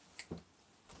out.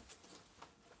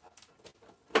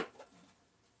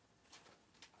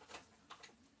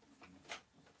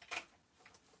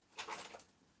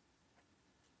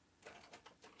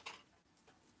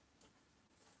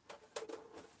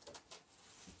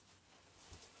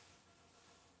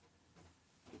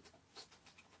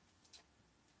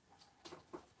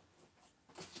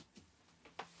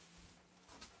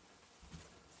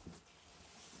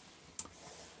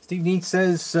 Steve Need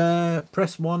says,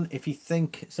 press 1 if you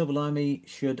think Silverlimey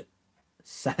should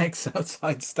sax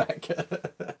outside stack.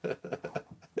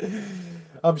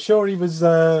 I'm sure he was,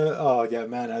 oh yeah,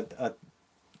 man.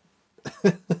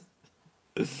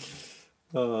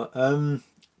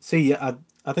 See, I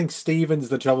think Steven's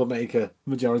the troublemaker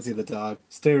majority of the time,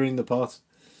 steering the pot.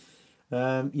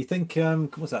 You think,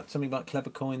 what was that? Something about Clever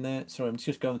Coin there? Sorry, I'm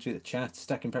just going through the chat.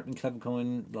 Stacking Prepping Clever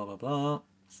Coin, blah, blah, blah.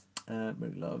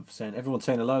 Really love saying, everyone's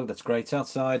saying hello. That's great.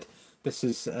 Outside, this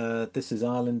is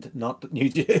Ireland, not New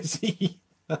Jersey.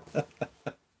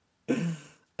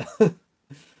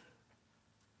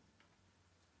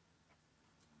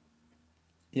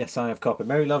 Yes, I have copper.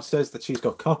 Mary Love says that she's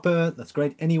got copper. That's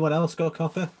great. Anyone else got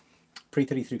copper?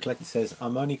 Pre-33 Collected says,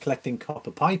 I'm only collecting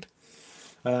copper pipe.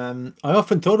 I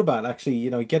often thought about actually, you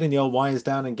know, getting the old wires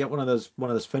down and get one of those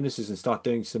furnaces and start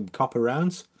doing some copper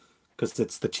rounds, because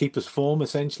it's the cheapest form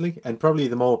essentially, and probably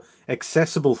the more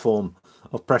accessible form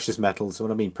of precious metals.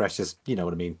 When I mean precious, you know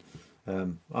what I mean.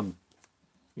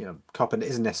 You know, copper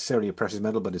isn't necessarily a precious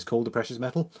metal, but it's called a precious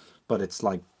metal. But it's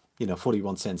like, you know,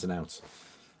 41 cents an ounce.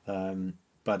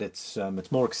 But it's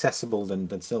more accessible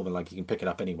than silver. Like you can pick it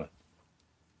up anywhere.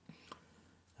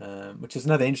 Which is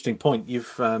another interesting point.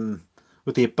 You've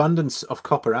with the abundance of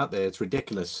copper out there, it's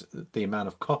ridiculous the amount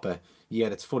of copper.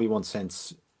 Yet it's 41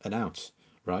 cents an ounce,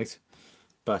 right?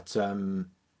 But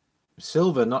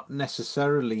silver not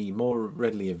necessarily more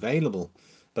readily available,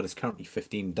 but it's currently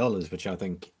 $15, which I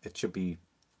think it should be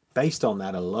based on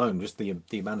that alone, just the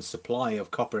amount of supply of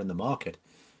copper in the market,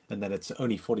 and that it's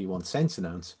only 41 cents an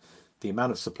ounce. The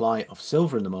amount of supply of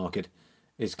silver in the market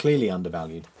is clearly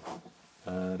undervalued.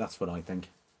 That's what I think,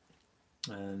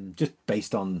 just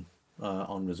based on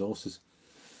resources.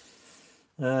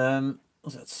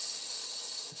 What's that?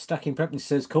 Stacking Prep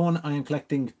says, Corn, I am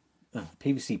collecting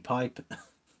PVC pipe.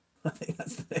 I think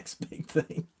that's the next big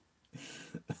thing.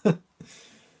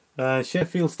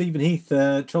 Sheffield Stephen Heath,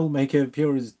 Trollmaker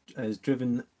Pure has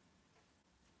driven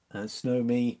Snow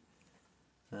Me.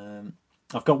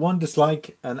 I've got one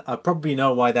dislike, and I probably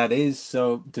know why that is,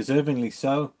 so deservingly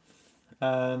so.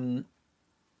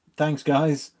 Thanks,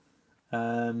 guys.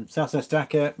 Southside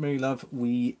Stacker, Mary Love,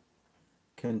 we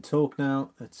can talk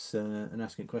now. It's an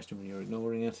asking question when you're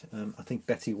ignoring it. I think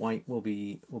Betty White will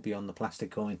be on the plastic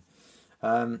coin.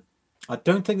 I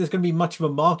don't think there's going to be much of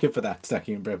a market for that,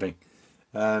 stacking and prepping.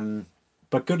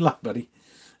 But good luck, buddy.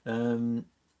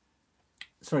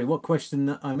 Sorry, what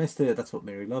question I missed there? That's what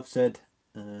Mary Love said.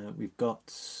 We've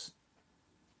got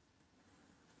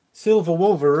Silver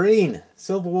Wolverine.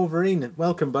 Silver Wolverine,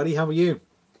 welcome, buddy. How are you?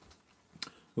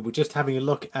 We were just having a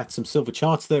look at some silver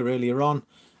charts there earlier on,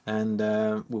 and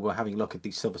we were having a look at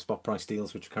these silver spot price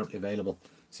deals which are currently available.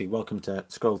 So you're welcome to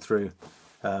scroll through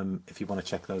if you want to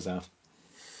check those out.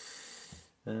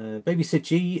 Babysit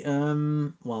G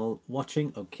while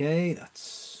watching. Okay,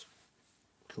 that's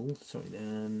cool. Sorry.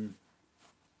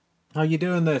 How you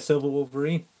doing there, Silver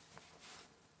Wolverine?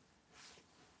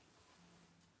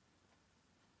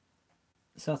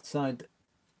 Southside,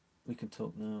 we can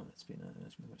talk now. It's been an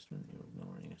investment. You're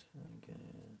ignoring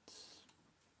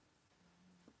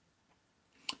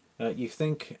it. You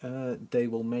think they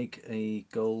will make a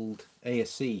gold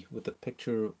ASC with a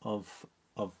picture of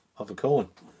a coin?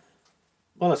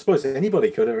 Well, I suppose anybody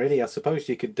could, really. I suppose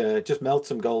you could just melt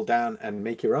some gold down and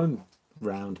make your own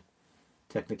round,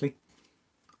 technically.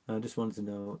 I just wanted to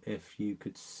know if you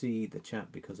could see the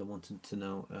chat, because I wanted to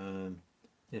know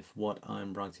if what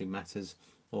I'm writing matters,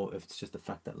 or if it's just the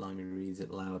fact that Limey reads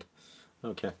it loud.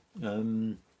 Okay.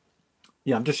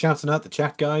 Yeah, I'm just shouting out the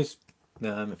chat, guys,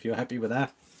 if you're happy with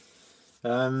that.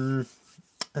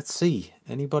 Let's see.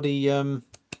 Anybody,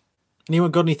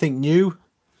 anyone got anything new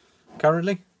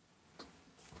currently?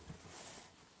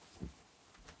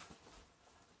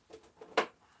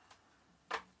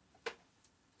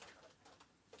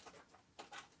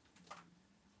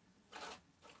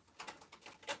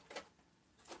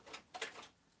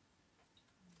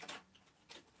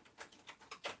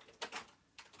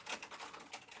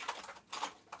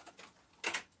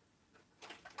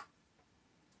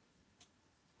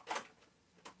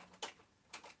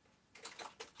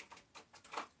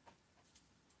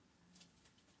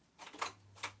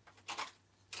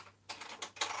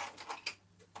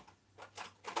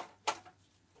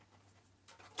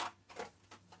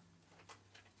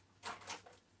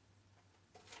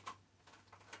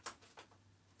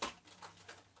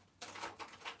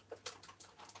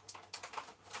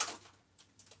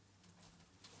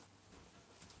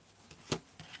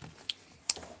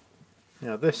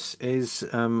 Now this is,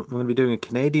 I'm going to be doing a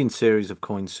Canadian series of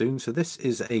coins soon. So this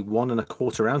is a 1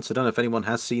 1/4 ounce. I don't know if anyone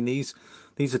has seen these.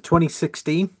 These are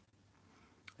 2016.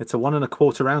 It's a 1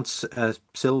 1/4 ounce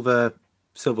silver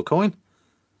coin.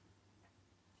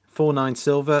 49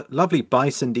 silver. Lovely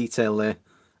bison detail there.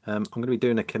 I'm going to be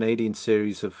doing a Canadian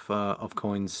series of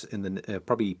coins in the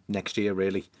probably next year,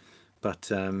 really.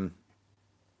 But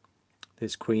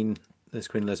there's Queen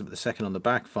Elizabeth II on the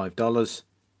back, $5.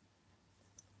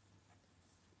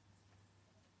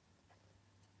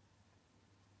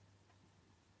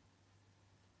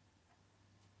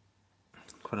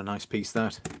 Quite a nice piece,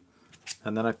 that.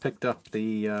 And then I picked up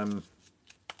the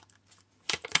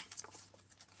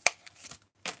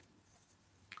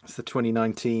it's the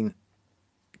 2019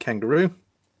 kangaroo.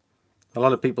 A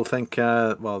lot of people think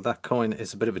well, that coin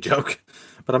is a bit of a joke,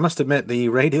 but I must admit the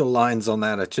radial lines on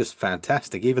that are just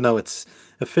fantastic, even though it's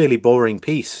a fairly boring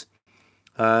piece.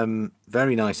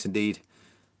 Very nice indeed.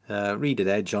 Reeded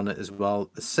edge on it as well.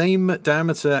 The same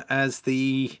diameter as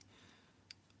the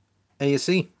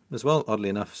ASC as well, oddly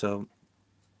enough, so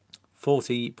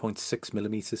 40.6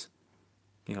 millimeters.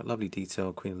 You got lovely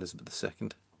detail, Queen Elizabeth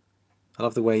II. I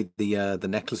love the way the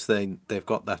necklace they've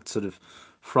got that sort of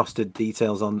frosted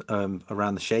details on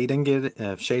around the shading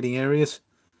areas.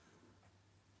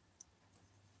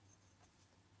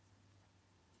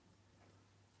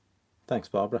 Thanks,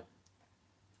 Barbara.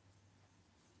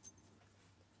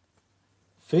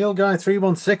 Field Guy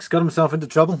 316 got himself into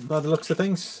trouble by the looks of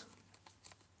things.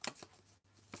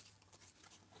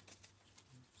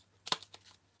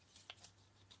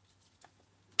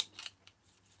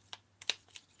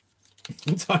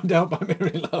 Timed out by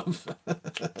Mary Love.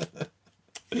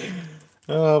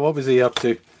 Oh, what was he up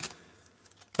to?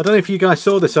 I don't know if you guys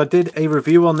saw this. I did a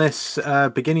review on this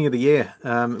beginning of the year.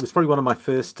 It was probably one of my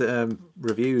first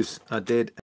reviews I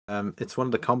did. It's one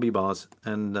of the combi bars,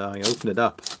 and I opened it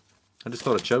up. I just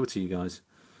thought I'd show it to you guys.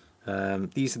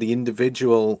 These are the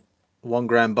individual 1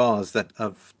 gram bars that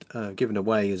I've given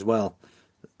away as well,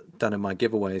 done in my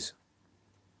giveaways.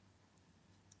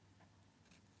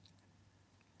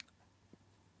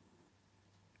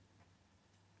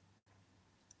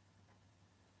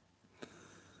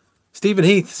 Stephen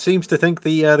Heath seems to think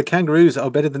the kangaroos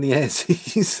are better than the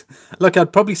ASCs. Look,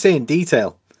 I'd probably say in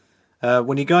detail.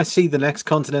 When you guys see the next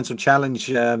Continental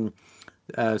Challenge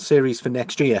series for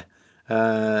next year,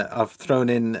 I've thrown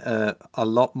in a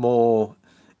lot more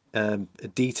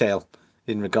detail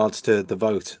in regards to the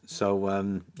vote.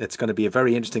 So it's going to be a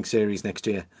very interesting series next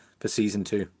year for season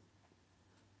 2.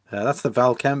 That's the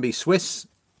Valcambi Swiss.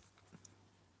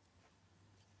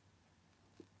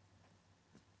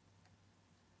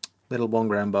 Little 1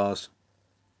 gram bars.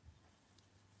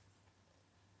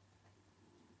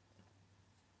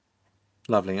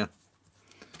 Lovely, yeah.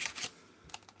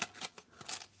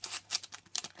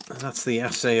 That's the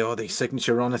assay or the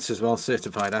signature on it as well,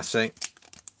 certified assay.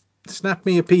 Snap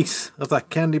me a piece of that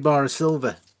candy bar of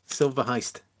silver. Silver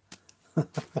heist.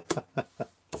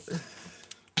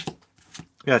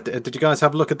 Yeah, did you guys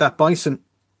have a look at that bison?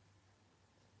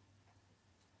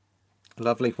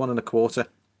 Lovely, 1 1/4.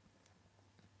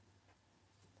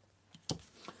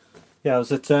 Yeah, I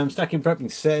was at Stacking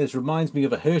Prepping. Says reminds me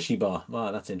of a Hershey bar.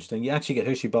 Wow, that's interesting. You actually get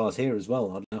Hershey bars here as well,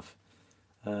 odd enough.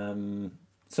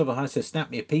 Silver High says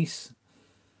snap me a piece.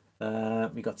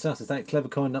 We got Sass, is that clever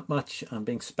coin? Not much. I'm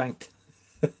being spanked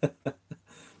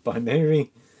by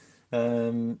Mary.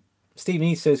 Stephen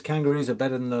E says kangaroos are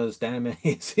better than those damn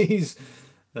ASCs.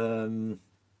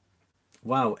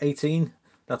 Wow, 18.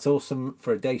 That's awesome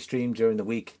for a day stream during the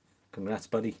week. Congrats,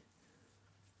 buddy.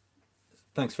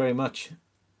 Thanks very much.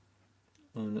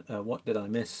 And what did I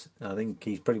miss? I think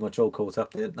he's pretty much all caught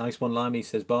up there. Nice one, Limey,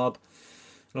 says Bob.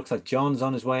 Looks like John's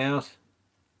on his way out.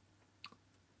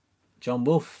 John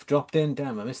Wolf dropped in.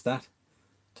 Damn, I missed that.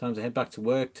 Time to head back to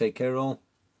work. Take care, all.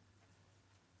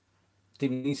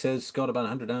 Stephen E says, got about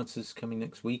 100 ounces coming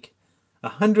next week.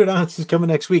 100 ounces coming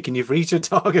next week, and you've reached your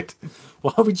target.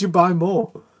 Why would you buy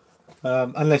more?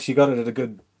 Unless you got it at a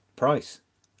good price.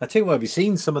 I tell you what, have you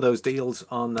seen some of those deals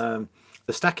on...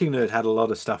 the Stacking Nerd had a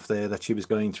lot of stuff there that she was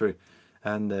going through,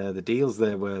 and the deals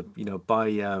there were, you know, buy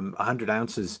 100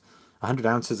 ounces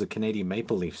of Canadian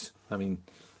maple leaves. I mean,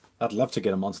 I'd love to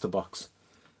get a monster box,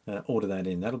 order that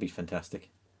in. That'll be fantastic.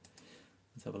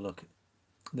 Let's have a look.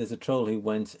 There's a troll who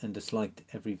went and disliked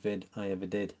every vid I ever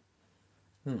did.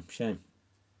 Shame.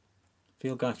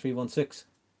 Field Guy 316.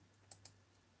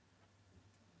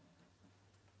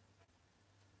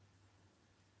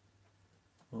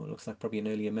 Oh, it looks like probably an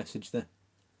earlier message there.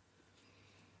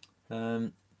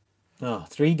 3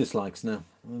 dislikes now.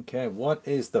 Okay, what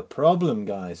is the problem,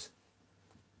 guys?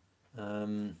 Just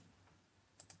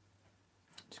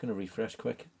going to refresh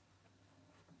quick.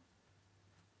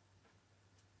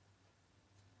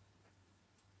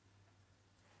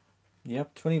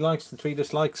 Yep, 20 likes and 3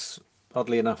 dislikes,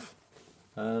 oddly enough.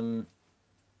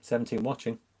 17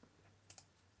 watching.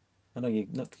 I know you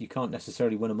can't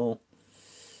necessarily win them all.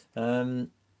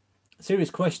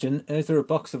 Serious question: is there a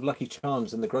box of Lucky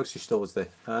Charms in the grocery stores there?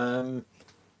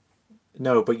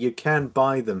 No, but you can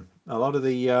buy them. A lot of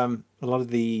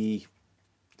the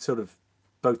sort of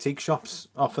boutique shops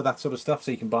offer that sort of stuff,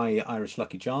 so you can buy Irish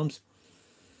Lucky Charms.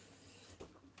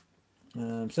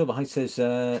 Silver Height says,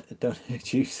 "Don't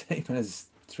hurt you." Same as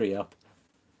 3 Up.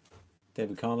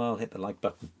 David Carlisle, hit the like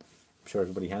button. I'm sure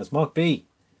everybody has. Mark B,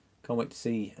 can't wait to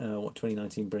see what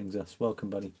 2019 brings us. Welcome,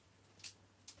 buddy.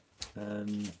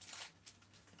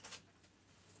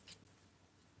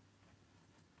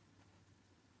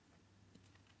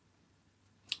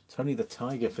 Tony the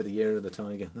Tiger for the Year of the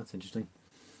Tiger. That's interesting.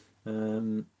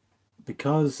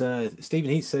 Because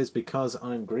Stephen Heath says, because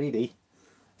I'm greedy.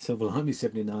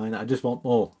 Silverlimey79, I just want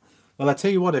more. Well, I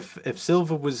tell you what, if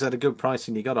silver was at a good price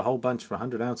and you got a whole bunch for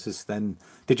 100 ounces, then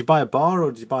did you buy a bar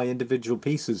or did you buy individual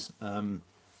pieces,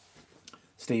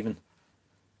 Stephen?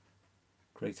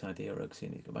 Great idea, Oaksy. I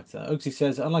need to go back to that. Oaksy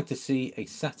says, I'd like to see a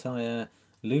satire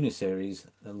lunar series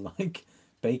like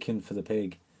Bacon for the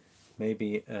Pig.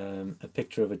 Maybe a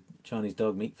picture of a Chinese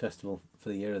dog meat festival for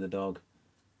the Year of the Dog,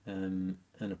 and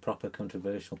a proper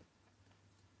controversial.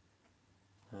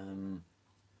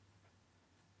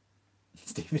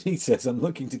 Stephen E says, I'm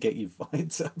looking to get you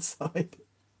fights outside.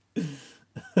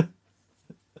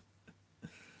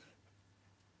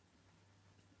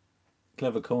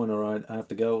 Clever Coin, all right, I have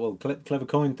to go. Well, Clever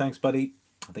Coin, thanks, buddy.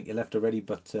 I think you left already,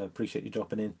 but appreciate you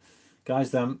dropping in.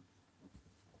 Guys,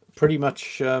 pretty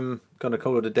much going to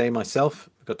call it a day myself.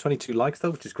 I've got 22 likes,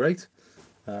 though, which is great.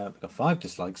 I've got 5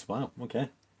 dislikes. Wow, okay.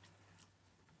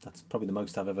 That's probably the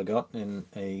most I've ever got in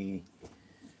a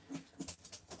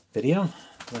video.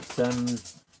 But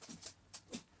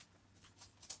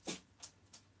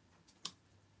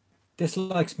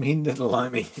dislikes mean little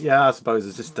like me. Yeah, I suppose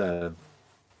it's just a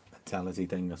mentality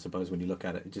thing. I suppose when you look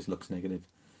at it, it just looks negative.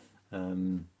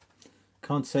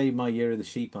 Can't say my year of the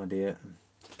sheep idea.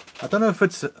 I don't know if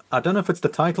it's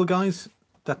the title, guys,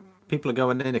 that people are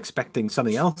going in expecting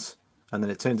something else, and then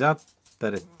it turns out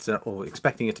that it's or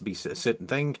expecting it to be a certain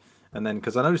thing, and then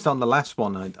because I noticed on the last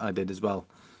one I did as well,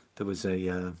 there was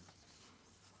a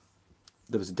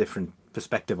different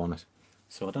perspective on it.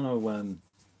 So I don't know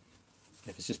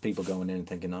if it's just people going in and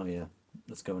thinking, oh yeah,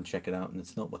 let's go and check it out, and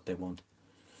it's not what they want.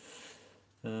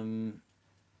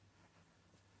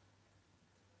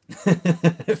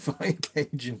 Fine,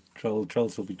 Cajun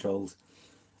trolls will be trolls.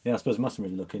 Yeah, I suppose I mustn't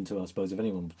really look into it. I suppose if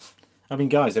anyone, I mean,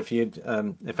 guys, if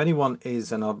anyone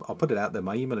is, and I'll put it out there,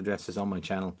 my email address is on my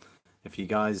channel. If you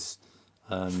guys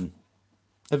ever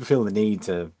feel the need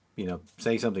to,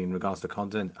 say something in regards to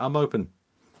content, I'm open.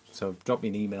 So drop me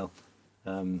an email.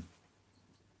 Yeah,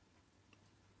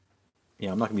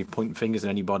 I'm not going to be pointing fingers at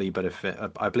anybody, but if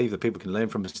I believe that people can learn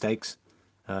from mistakes.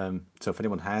 So if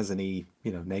anyone has any,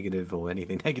 negative or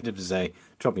anything negative to say,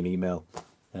 drop me an email,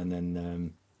 and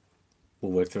then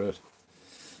we'll work through it.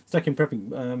 Second,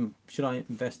 prepping. Should I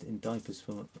invest in diapers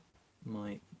for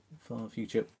my far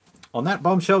future? On that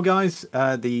bombshell, guys,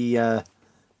 the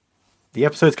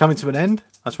episode's coming to an end.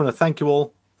 I just want to thank you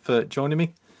all for joining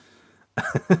me.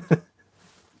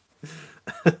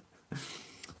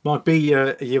 Mark B,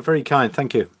 you're very kind.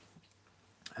 Thank you.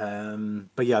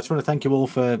 But yeah, I just want to thank you all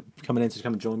for coming in to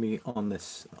come and join me on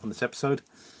this episode.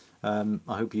 I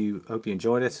hope you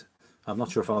enjoyed it. I'm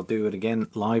not sure if I'll do it again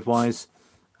live wise,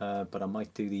 but I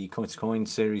might do the Coins to Coin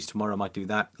series tomorrow. I might do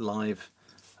that live.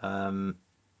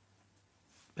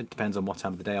 It depends on what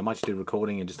time of the day. I might just do a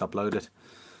recording and just upload it.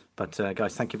 But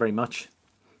guys, thank you very much.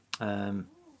 Good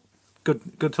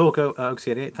talk,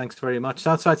 Oxy88. Thanks very much.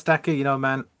 Southside Stacker,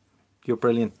 man, you're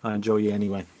brilliant. I enjoy you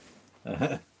anyway.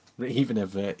 Even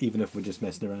if we're just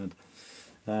messing around.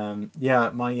 My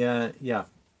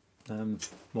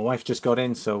wife just got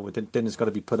in, so dinner's got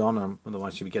to be put on,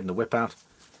 otherwise she'll be getting the whip out.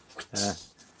 It's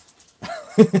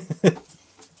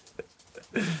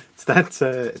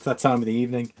that time of the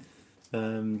evening.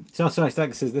 Southside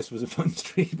Stacker says this was a fun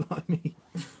stream by me.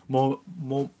 More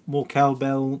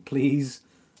cowbell, please,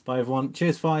 by everyone.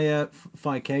 Cheers, Fire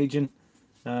Cajun.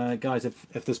 Guys,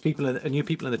 if there's new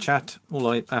people in the chat, all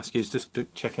I ask you is just to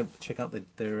check out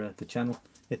their channel,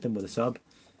 hit them with a sub.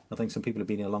 I think some people have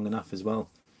been here long enough as well.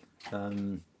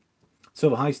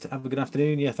 Silver Heist, have a good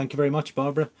afternoon. Yeah, thank you very much,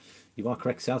 Barbara. You are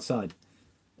correct, Southside.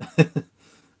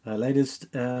 Latest,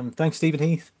 thanks, Stephen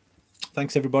Heath.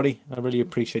 Thanks, everybody. I really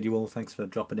appreciate you all. Thanks for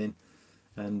dropping in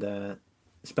and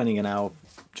spending an hour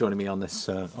joining me on this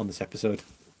episode.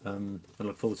 I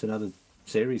look forward to another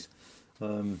series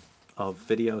of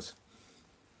videos.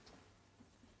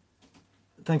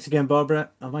 Thanks again, Barbara.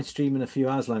 I might stream in a few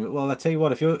hours, Lime. Well, I tell you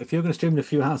what, if you're going to stream in a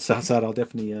few hours outside, I'll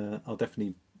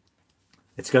definitely.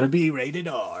 It's going to be rated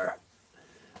R.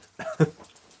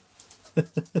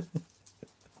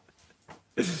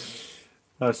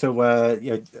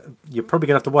 Yeah, you're probably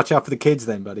gonna have to watch out for the kids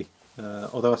then, buddy.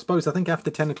 Although I think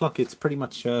after 10 o'clock it's pretty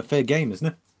much fair game, isn't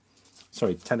it?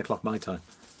 Sorry, 10 o'clock my time.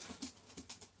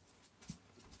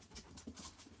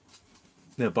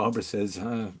 Yeah, Barbara says,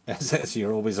 SS,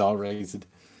 you're always R-rated.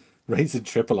 Rated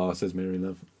triple R, says Mary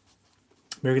Love.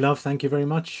 Mary Love, thank you very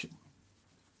much.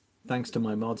 Thanks to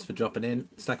my mods for dropping in.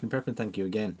 Stack and Prepping, thank you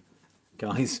again.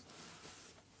 Guys,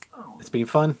 it's been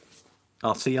fun.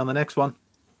 I'll see you on the next one.